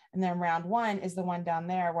 was. And then round 1 is the one down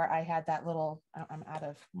there where I had that little, I'm out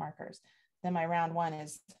of markers. Then my round 1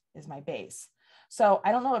 is my base. So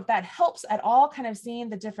I don't know if that helps at all, kind of seeing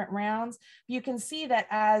the different rounds. You can see that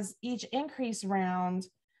as each increase round,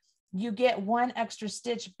 you get one extra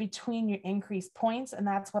stitch between your increase points, and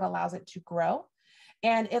that's what allows it to grow.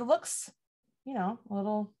 And it looks, a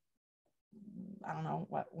little, I don't know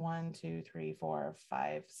what, 1, 2, 3, 4,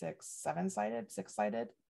 5, 6, 7-sided, 6-sided.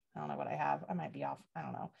 I don't know what I have. I might be off. I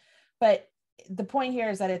don't know. But the point here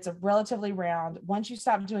is that it's a relatively round. Once you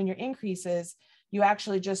stop doing your increases, you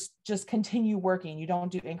actually just continue working. You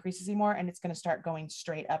don't do increases anymore, and it's going to start going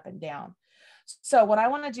straight up and down. So what I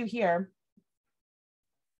want to do here,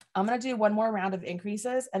 I'm going to do one more round of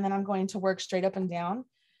increases, and then I'm going to work straight up and down.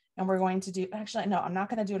 And we're going to do, actually, no, I'm not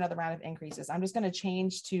going to do another round of increases. I'm just going to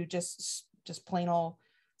change to just plain old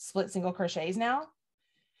split single crochets now,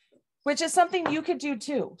 which is something you could do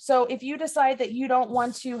too. So if you decide that you don't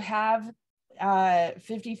want to have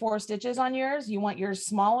 54 stitches on yours, you want yours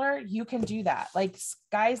smaller, you can do that. Like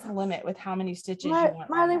sky's the limit with how many stitches you want.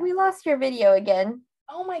 Marley, we lost your video again.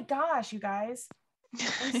 Oh my gosh, you guys.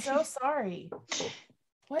 I'm so sorry.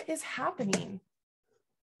 What is happening?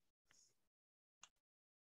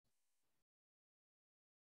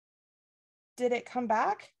 Did it come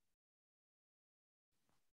back?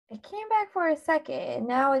 It came back for a second.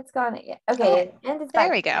 Now it's gone again. Okay, and it's back.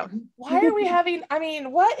 There we go. Why are we having,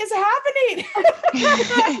 what is happening?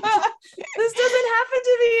 This doesn't happen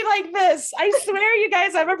to me like this. I swear, you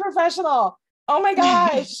guys, I'm a professional. Oh my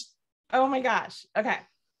gosh. Oh my gosh. Okay.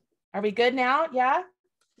 Are we good now? Yeah?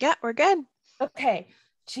 Yeah, we're good. Okay.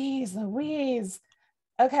 Jeez Louise.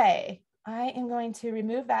 Okay. I am going to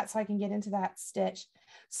remove that so I can get into that stitch.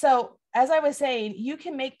 So as I was saying, you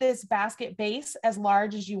can make this basket base as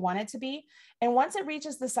large as you want it to be. And once it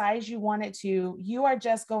reaches the size you want it to, you are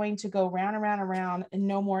just going to go round and round and round and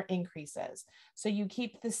no more increases. So you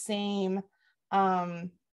keep the same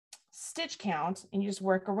stitch count and you just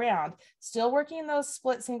work around, still working those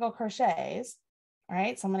split single crochets. All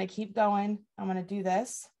right, so I'm going to keep going. I'm going to do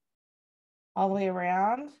this all the way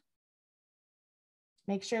around.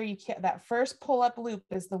 Make sure you can't, that first pull up loop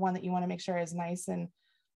is the one that you want to make sure is nice and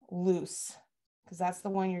loose, because that's the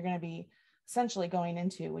one you're going to be essentially going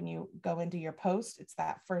into when you go into your post. It's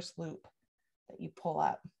that first loop that you pull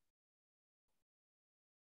up.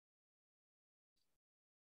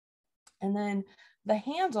 And then the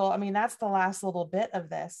handle, that's the last little bit of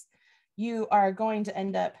this. You are going to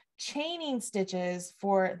end up chaining stitches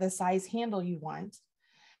for the size handle you want.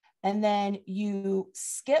 And then you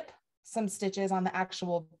skip some stitches on the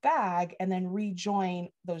actual bag and then rejoin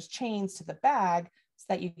those chains to the bag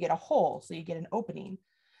so that you get a hole, so you get an opening.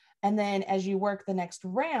 And then as you work the next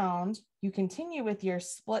round, you continue with your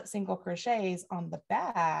split single crochets on the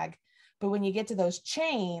bag. But when you get to those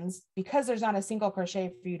chains, because there's not a single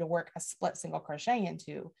crochet for you to work a split single crochet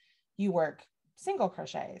into, you work single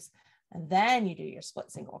crochets, and then you do your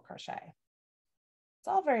split single crochet. It's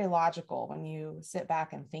all very logical when you sit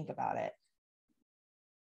back and think about it.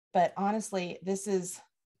 But honestly, this is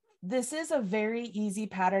a very easy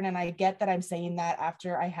pattern. And I get that I'm saying that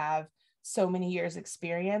after I have so many years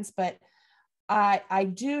experience, but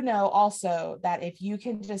I do know also that if you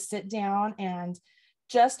can just sit down and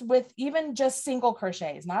just with even just single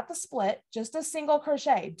crochets, not the split, just a single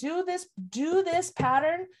crochet, do this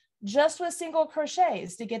pattern just with single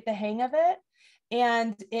crochets to get the hang of it.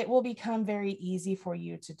 And it will become very easy for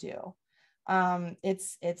you to do.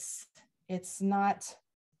 It's not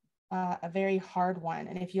a very hard one.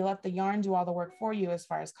 And if you let the yarn do all the work for you as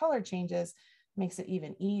far as color changes, it makes it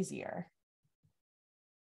even easier.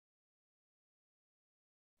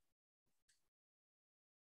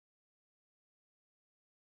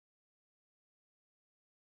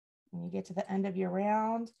 When you get to the end of your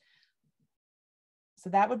round, so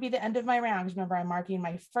that would be the end of my round, because remember I'm marking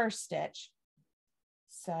my first stitch.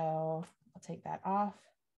 So I'll take that off,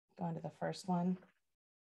 go into the first one,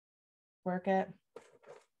 work it.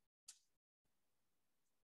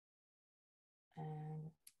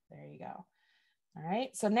 And there you go. All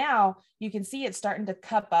right, so now you can see it's starting to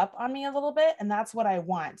cup up on me a little bit, and that's what I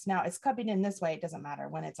want. Now it's cupping in this way. It doesn't matter.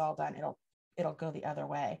 When it's all done, it'll go the other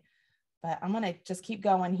way. But I'm gonna just keep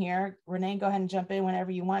going here. Renee, go ahead and jump in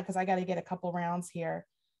whenever you want, because I got to get a couple rounds here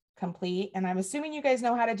complete. And I'm assuming you guys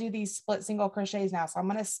know how to do these split single crochets now. So I'm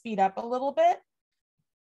gonna speed up a little bit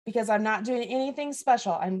because I'm not doing anything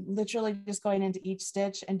special. I'm literally just going into each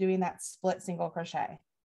stitch and doing that split single crochet.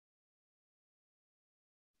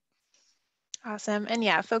 Awesome. And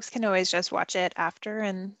yeah, folks can always just watch it after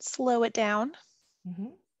and slow it down. Mm-hmm.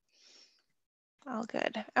 All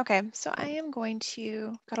good. Okay, so I am going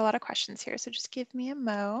to, got a lot of questions here, so just give me a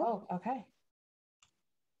mo. Oh, okay.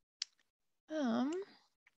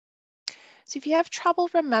 So if you have trouble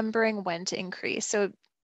remembering when to increase, so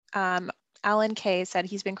Alan K said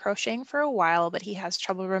he's been crocheting for a while, but he has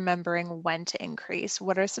trouble remembering when to increase.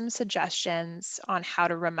 What are some suggestions on how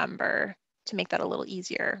to remember to make that a little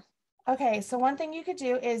easier? Okay, so one thing you could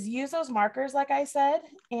do is use those markers, like I said,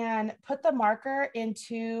 and put the marker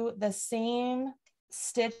into the same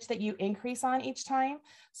stitch that you increase on each time.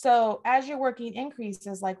 So as you're working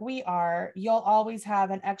increases like we are, you'll always have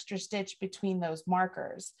an extra stitch between those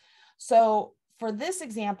markers. So for this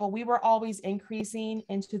example, we were always increasing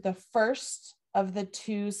into the first of the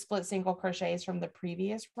 2 split single crochets from the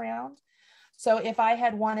previous round. So if I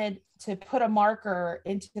had wanted to put a marker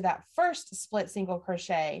into that first split single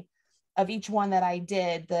crochet of each one that I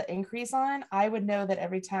did the increase on, I would know that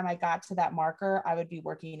every time I got to that marker, I would be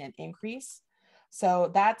working an increase.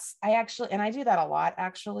 So that's, and I do that a lot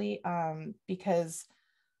actually, because,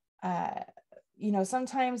 you know,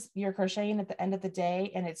 sometimes you're crocheting at the end of the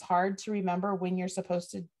day and it's hard to remember when you're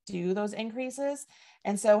supposed to do those increases.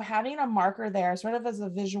 And so having a marker there sort of as a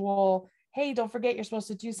visual, hey, don't forget you're supposed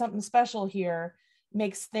to do something special here,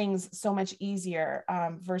 makes things so much easier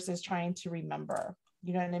versus trying to remember.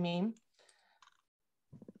 You know what I mean?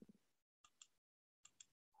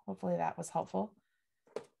 Hopefully that was helpful.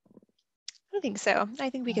 I think so. I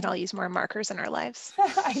think we can all use more markers in our lives.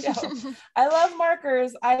 I know. I love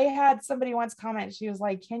markers. I had somebody once comment, she was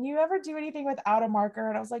like, can you ever do anything without a marker?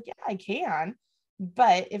 And I was like, yeah, I can.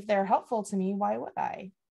 But if they're helpful to me, why would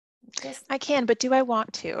I? I can, but do I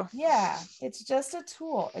want to? Yeah, it's just a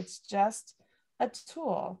tool. It's just a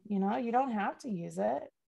tool. You know, you don't have to use it,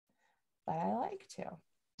 but I like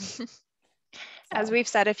to. As we've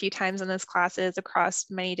said a few times in this classes across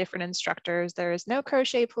many different instructors, there is no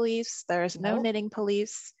crochet police, there is no knitting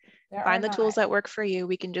police. Find the tools that work for you.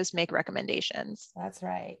 We can just make recommendations. That's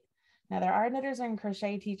right. Now there are knitters and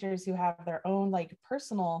crochet teachers who have their own like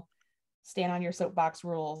personal stand on your soapbox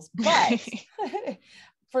rules, but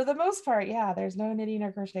for the most part, yeah, there's no knitting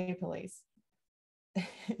or crochet police.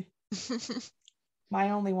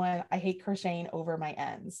 My only one, I hate crocheting over my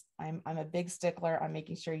ends. I'm a big stickler on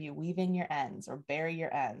making sure you weave in your ends or bury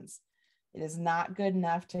your ends. It is not good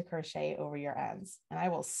enough to crochet over your ends. And I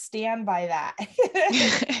will stand by that.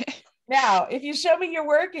 Now, if you show me your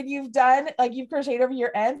work and you've done, like you've crocheted over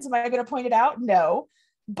your ends, am I going to point it out? No,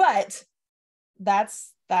 but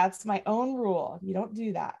that's That's my own rule. You don't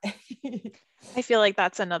do that. I feel like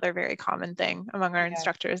that's another very common thing among our Yeah.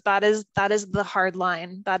 instructors. That is the hard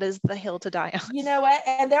line. That is the hill to die on. You know what?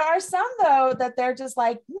 And there are some though that they're just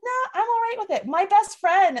like, no, I'm all right with it. My best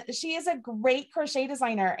friend, she is a great crochet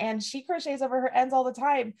designer and she crochets over her ends all the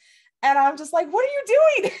time. And I'm just like, what are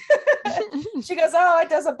you doing? She goes, oh, it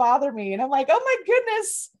doesn't bother me. And I'm like, oh my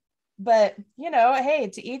goodness. But you know, hey,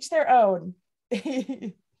 to each their own.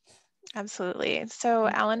 Absolutely. So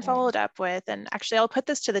Alan followed up with, and actually I'll put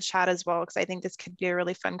this to the chat as well, because I think this could be a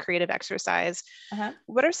really fun creative exercise.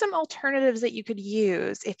 What are some alternatives that you could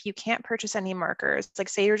use if you can't purchase any markers? Like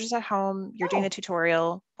say you're just at home, you're doing a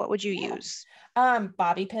tutorial, what would you use?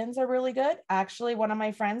 Bobby pins are really good. Actually, one of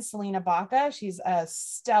my friends, Selena Baca, she's a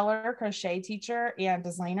stellar crochet teacher and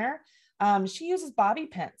designer. She uses bobby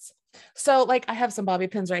pins. So like I have some bobby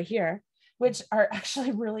pins right here, which are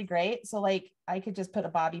actually really great. So like I could just put a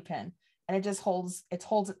bobby pin and it just holds it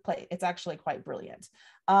place. It's actually quite brilliant.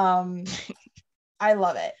 I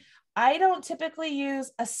love it. I don't typically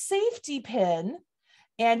use a safety pin.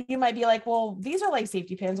 And you might be like, well, these are like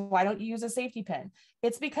safety pins. Why don't you use a safety pin?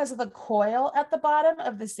 It's because of the coil at the bottom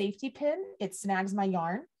of the safety pin. It snags my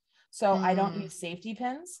yarn. So I don't use safety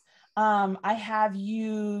pins. I have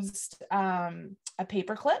used a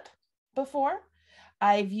paper clip before.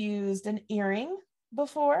 I've used an earring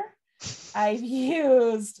before. I've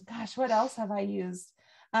used, gosh, what else have I used?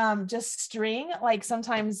 Just string. Like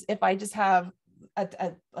sometimes if I just have like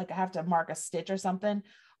I have to mark a stitch or something,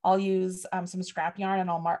 I'll use some scrap yarn and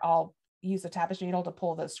I'll use a tapestry needle to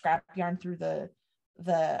pull the scrap yarn through the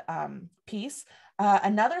piece.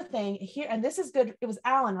 Another thing here, and this is good. It was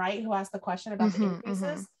Alan, right, who asked the question about the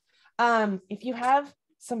increases. If you have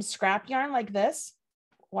some scrap yarn like this,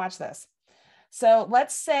 watch this. So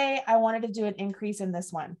let's say I wanted to do an increase in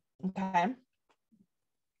this one. Okay.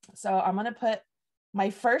 So I'm going to put my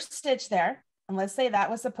first stitch there. And let's say that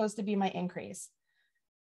was supposed to be my increase.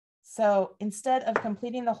 So instead of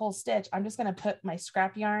completing the whole stitch, I'm just going to put my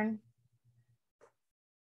scrap yarn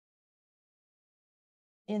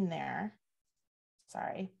in there.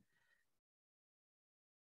 Sorry.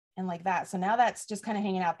 And like that. So now that's just kind of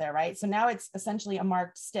hanging out there, right? So now it's essentially a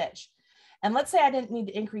marked stitch. And let's say I didn't need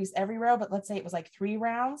to increase every row, but let's say it was like 3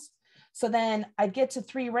 rounds. So then I'd get to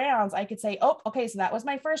 3 rounds. I could say, oh, okay, so that was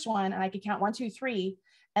my first one. And I could count 1, 2, 3.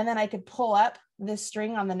 And then I could pull up this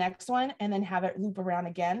string on the next one and then have it loop around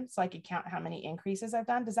again. So I could count how many increases I've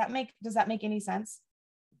done. Does that make any sense?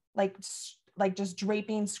 Like just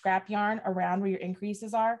draping scrap yarn around where your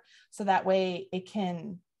increases are. So that way it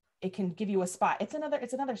can give you a spot. It's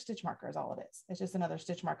another stitch marker is all it is. It's just another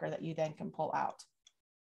stitch marker that you then can pull out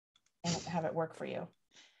and have it work for you.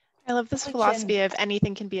 I love this philosophy of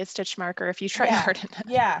anything can be a stitch marker if you try hard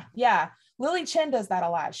enough. Yeah. Lily Chin does that a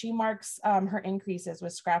lot. She marks her increases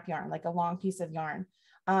with scrap yarn, like a long piece of yarn.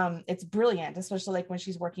 It's brilliant, especially like when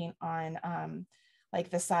she's working on like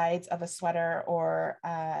the sides of a sweater or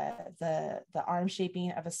the arm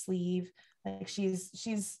shaping of a sleeve. Like she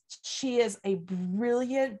is a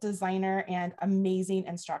brilliant designer and amazing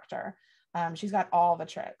instructor. She's got all the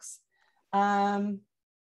tricks.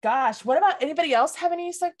 Gosh, what about anybody else have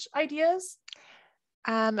any such ideas?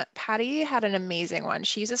 Patty had an amazing one.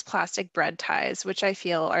 She uses plastic bread ties, which I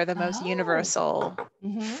feel are the most universal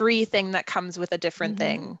free thing that comes with a different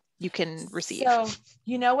thing you can receive. So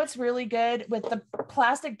you know what's really good with the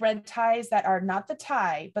plastic bread ties that are not the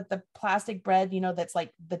tie, but the plastic bread, you know, that's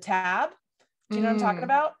like the tab. Do you know what I'm talking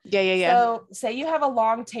about? Yeah. So say you have a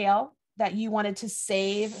long tail that you wanted to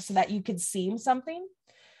save so that you could seam something.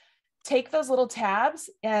 Take those little tabs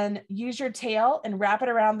and use your tail and wrap it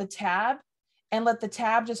around the tab and let the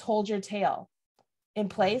tab just hold your tail in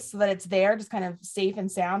place so that it's there, just kind of safe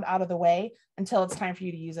and sound out of the way until it's time for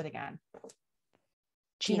you to use it again.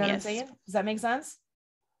 Genius. Do you know what I'm saying? Does that make sense?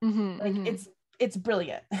 It's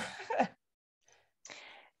brilliant.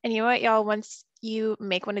 And you know what, y'all, once you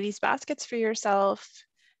make one of these baskets for yourself,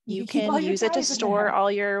 you can use it to store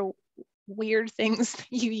all your weird things that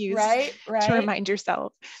you use to remind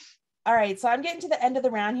yourself. All right, so I'm getting to the end of the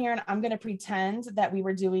round here and I'm going to pretend that we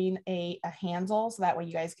were doing a handle so that way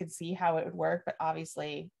you guys could see how it would work. But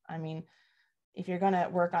obviously, I mean, if you're going to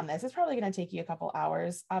work on this, it's probably going to take you a couple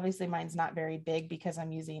hours. Obviously, mine's not very big because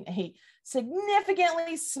I'm using a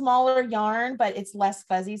significantly smaller yarn, but it's less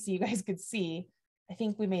fuzzy so you guys could see. I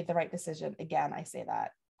think we made the right decision. Again, I say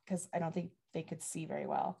that because I don't think they could see very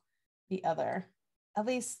well the other, at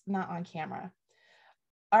least not on camera.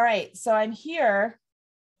 All right, so I'm here.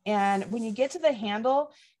 And when you get to the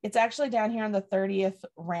handle, it's actually down here on the 30th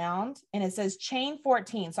round and it says chain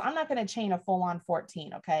 14. So I'm not going to chain a full on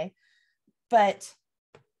 14. Okay. But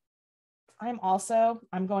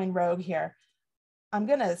I'm going rogue here. I'm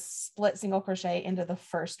going to split single crochet into the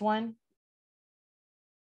first one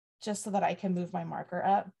just so that I can move my marker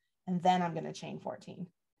up, and then I'm going to chain 14.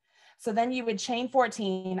 So then you would chain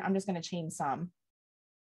 14. I'm just going to chain some.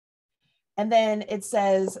 And then it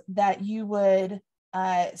says that you would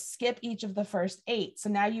skip each of the first 8. So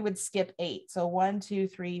now you would skip 8. So 1, 2,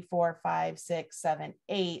 3, 4, 5, 6, 7,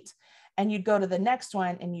 8. And you'd go to the next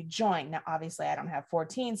one and you join. Now, obviously I don't have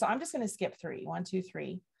 14. So I'm just going to skip 3, 1, 2,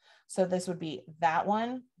 3. So this would be that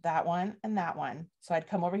one, and that one. So I'd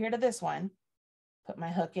come over here to this one, put my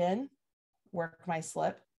hook in, work my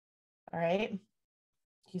slip. All right.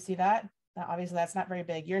 You see that? Now, obviously that's not very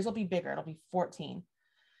big. Yours will be bigger. It'll be 14.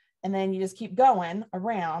 And then you just keep going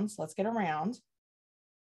around. So let's get around.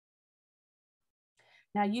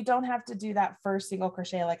 Now you don't have to do that first single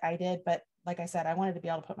crochet like I did, but like I said, I wanted to be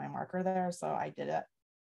able to put my marker there. So I did it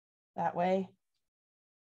that way.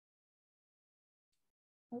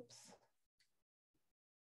 Oops.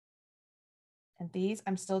 And these,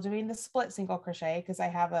 I'm still doing the split single crochet because I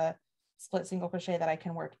have a split single crochet that I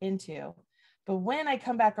can work into. But when I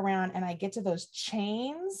come back around and I get to those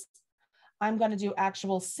chains, I'm going to do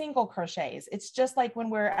actual single crochets. It's just like when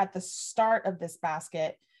we're at the start of this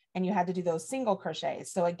basket and you had to do those single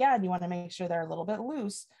crochets. So again, you want to make sure they're a little bit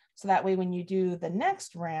loose. So that way, when you do the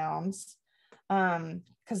next rounds,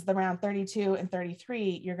 because the round 32 and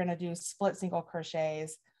 33, you're going to do split single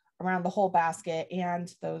crochets around the whole basket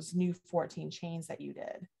and those new 14 chains that you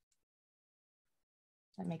did.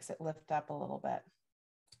 That makes it lift up a little bit.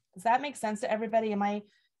 Does that make sense to everybody? Am I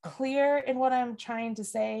clear in what I'm trying to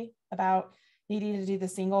say about needing to do the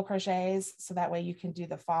single crochets so that way you can do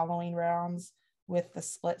the following rounds with the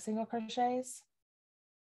split single crochets?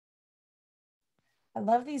 I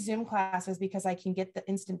love these Zoom classes because I can get the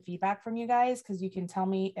instant feedback from you guys, because you can tell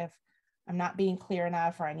me if I'm not being clear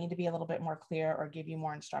enough or I need to be a little bit more clear or give you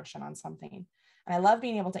more instruction on something. And I love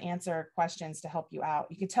being able to answer questions to help you out.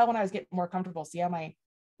 You can tell when I was getting more comfortable. See how my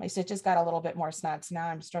stitches got a little bit more snug. So now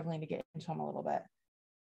I'm struggling to get into them a little bit.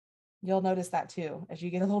 You'll notice that too. As you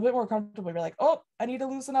get a little bit more comfortable, you're like, oh, I need to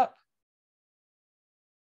loosen up.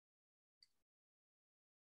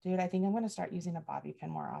 Dude, I think I'm going to start using a bobby pin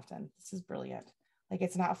more often. This is brilliant. Like,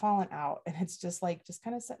 it's not falling out and it's just like, just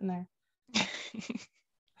kind of sitting there.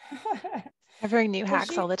 Covering new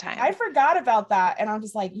hacks all the time. I forgot about that. And I'm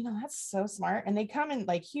just like, that's so smart. And they come in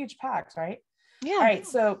like huge packs, right? Yeah. All right.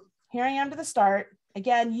 So here I am to the start.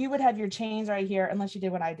 Again, you would have your chains right here, unless you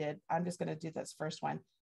did what I did. I'm just going to do this first one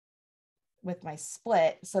with my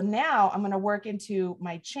split. So now I'm going to work into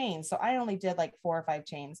my chain. So I only did like 4 or 5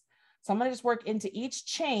 chains. So I'm going to just work into each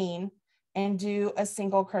chain and do a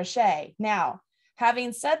single crochet. Now,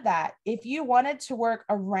 having said that, if you wanted to work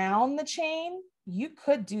around the chain, you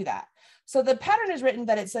could do that. So the pattern is written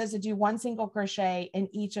that it says to do 1 single crochet in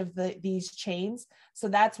each of these chains. So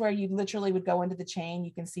that's where you literally would go into the chain.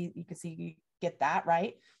 You can see you get that,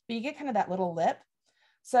 right? But you get kind of that little lip.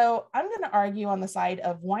 So I'm going to argue on the side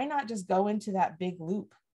of why not just go into that big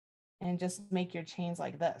loop and just make your chains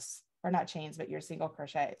like this, or not chains, but your single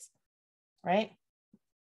crochets, right?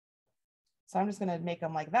 So I'm just going to make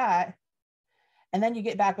them like that. And then you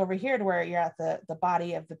get back over here to where you're at the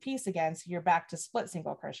body of the piece again. So you're back to split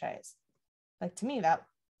single crochets. Like, to me, that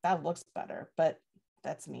looks better, but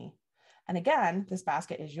that's me. And again, this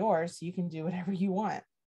basket is yours, so you can do whatever you want.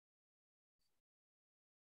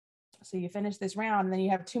 So you finish this round and then you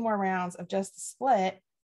have 2 more rounds of just the split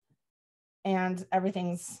and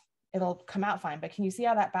it'll come out fine. But can you see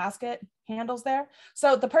how that basket handles there?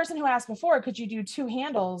 So the person who asked before, could you do 2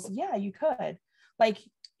 handles? Yeah, you could. Like,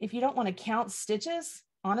 if you don't want to count stitches,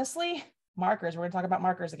 honestly, markers, we're going to talk about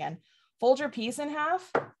markers again. Fold your piece in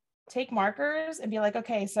half, take markers and be like,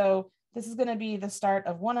 okay, so this is going to be the start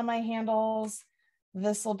of one of my handles.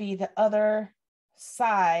 This will be the other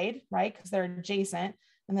side, right? Because they're adjacent.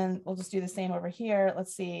 And then we'll just do the same over here.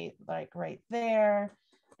 Let's see, like right there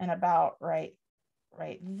and about right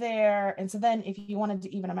there. And so then if you wanted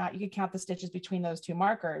to even them out, you could count the stitches between those 2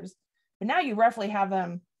 markers. But now you roughly have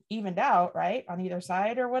them evened out, right? On either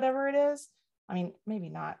side or whatever it is. I mean, maybe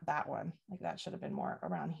not that one. Like, that should have been more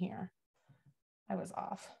around here. I was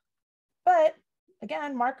off. But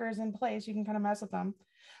again, markers in place, you can kind of mess with them.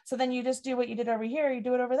 So then you just do what you did over here, you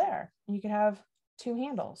do it over there, and you can have 2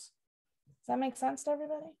 handles. Does that make sense to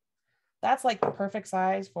everybody? That's like the perfect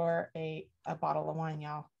size for a bottle of wine,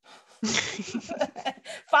 y'all.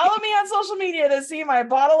 Follow me on social media to see my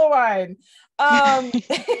bottle of wine.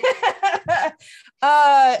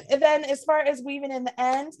 And then as far as weaving in the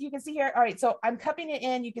end, you can see here, all right, so I'm cupping it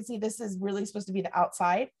in. You can see this is really supposed to be the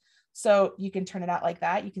outside. So you can turn it out like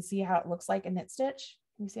that. You can see how it looks like a knit stitch.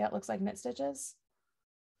 You see how it looks like knit stitches?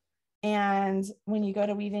 And when you go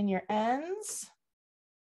to weave in your ends,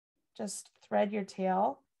 just thread your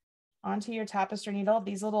tail onto your tapestry needle.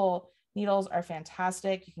 These little needles are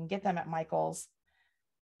fantastic. You can get them at Michael's.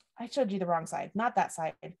 I showed you the wrong side, not that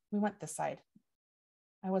side. We went this side.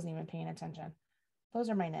 I wasn't even paying attention. Those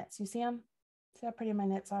are my knits. You see them? See how pretty my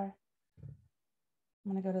knits are?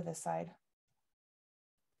 I'm gonna go to this side.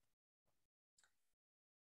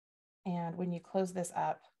 And when you close this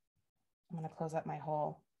up, I'm gonna close up my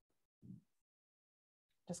hole.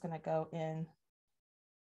 Just gonna go in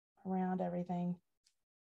around everything.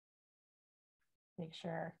 Make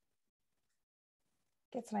sure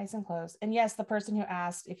it gets nice and close. And yes, the person who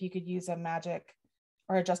asked if you could use a magic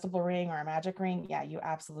or adjustable ring or a magic ring, yeah, you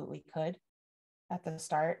absolutely could at the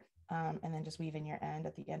start. And then just weave in your end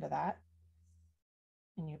at the end of that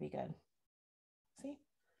and you'll be good. See,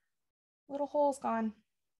 little hole's gone.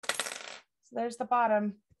 So there's the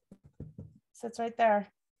bottom, sits right there.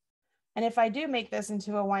 And if I do make this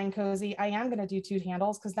into a wine cozy, I am gonna do 2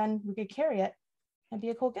 handles because then we could carry it and be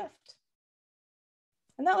a cool gift.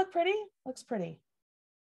 And that look pretty? Looks pretty.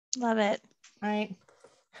 Love it. All right.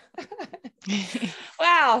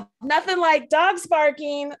 Wow, nothing like dogs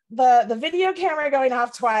barking, the video camera going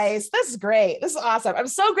off twice. This is great. This is awesome. I'm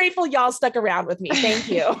so grateful y'all stuck around with me. Thank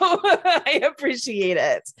you. I appreciate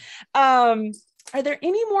it. Are there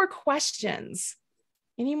any more questions?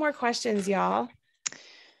 Any more questions, y'all?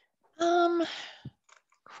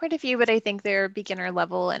 Quite a few, but I think they're beginner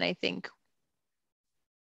level, and I think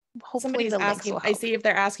hopefully somebody's the links asking, will I help. see if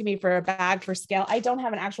they're asking me for a bag for scale. I don't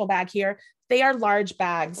have an actual bag here. They are large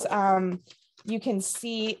bags. You can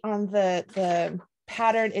see on the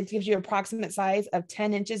pattern, it gives you approximate size of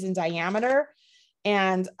 10 inches in diameter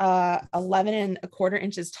and 11¼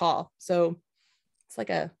 inches tall. So it's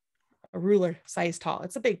like a ruler size tall.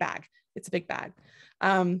 It's a big bag. It's a big bag.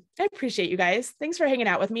 I appreciate you guys. Thanks for hanging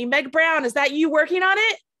out with me. Meg Brown, is that you working on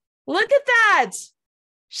it? Look at that.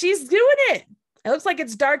 She's doing it. It looks like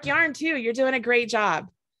it's dark yarn too. You're doing a great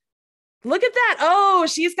job. Look at that. Oh,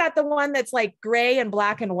 she's got the one that's like gray and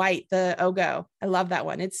black and white, the Ogo. I love that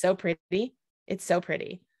one. It's so pretty. It's so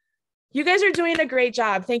pretty. You guys are doing a great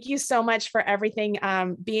job. Thank you so much for everything,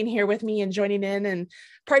 being here with me and joining in and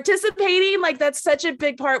participating. Like that's such a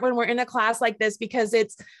big part when we're in a class like this, because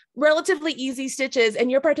it's relatively easy stitches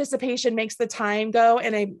and your participation makes the time go.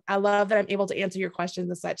 And I love that I'm able to answer your questions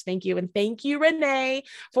and such. Thank you. And thank you, Renee,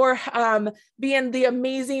 for being the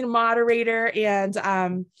amazing moderator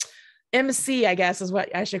and MC, I guess is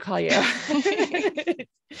what I should call you.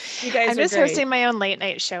 You guys I'm just great. hosting my own late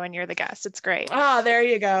night show and you're the guest. It's great. Oh, there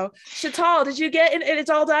you go. Chatal, did you get it? It's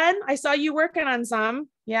all done? I saw you working on some.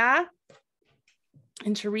 Yeah.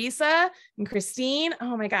 And Teresa and Christine.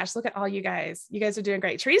 Oh my gosh, look at all you guys. You guys are doing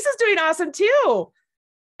great. Teresa's doing awesome too.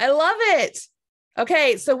 I love it.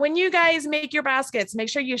 Okay, so when you guys make your baskets, make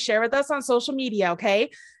sure you share with us on social media, okay?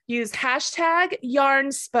 Use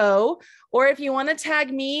 #YarnSpo, or if you want to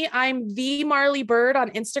tag me, I'm the Marley Bird on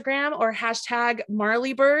Instagram, or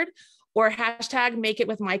 #MarleyBird, or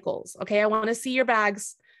 #MakeItWithMichaels. Okay, I want to see your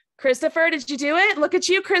bags. Christopher, did you do it? Look at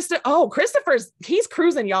you, Christopher. Oh, he's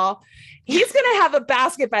cruising, y'all. He's going to have a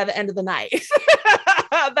basket by the end of the night.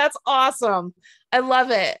 That's awesome. I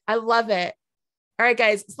love it. I love it. All right,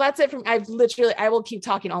 guys. So that's it from, I will keep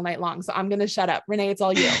talking all night long. So I'm going to shut up. Renee, it's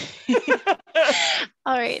all you.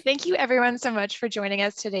 All right. Thank you everyone so much for joining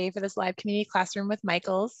us today for this live community classroom with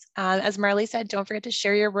Michaels. As Marley said, don't forget to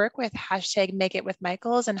share your work with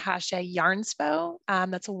 #MakeItWithMichaels and #YarnSpo.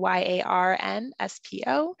 That's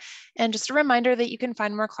YARNSPO. And just a reminder that you can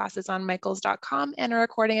find more classes on michaels.com and a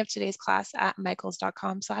recording of today's class at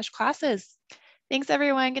michaels.com/classes. Thanks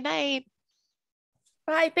everyone. Good night.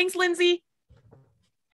 Bye. Thanks, Lindsay.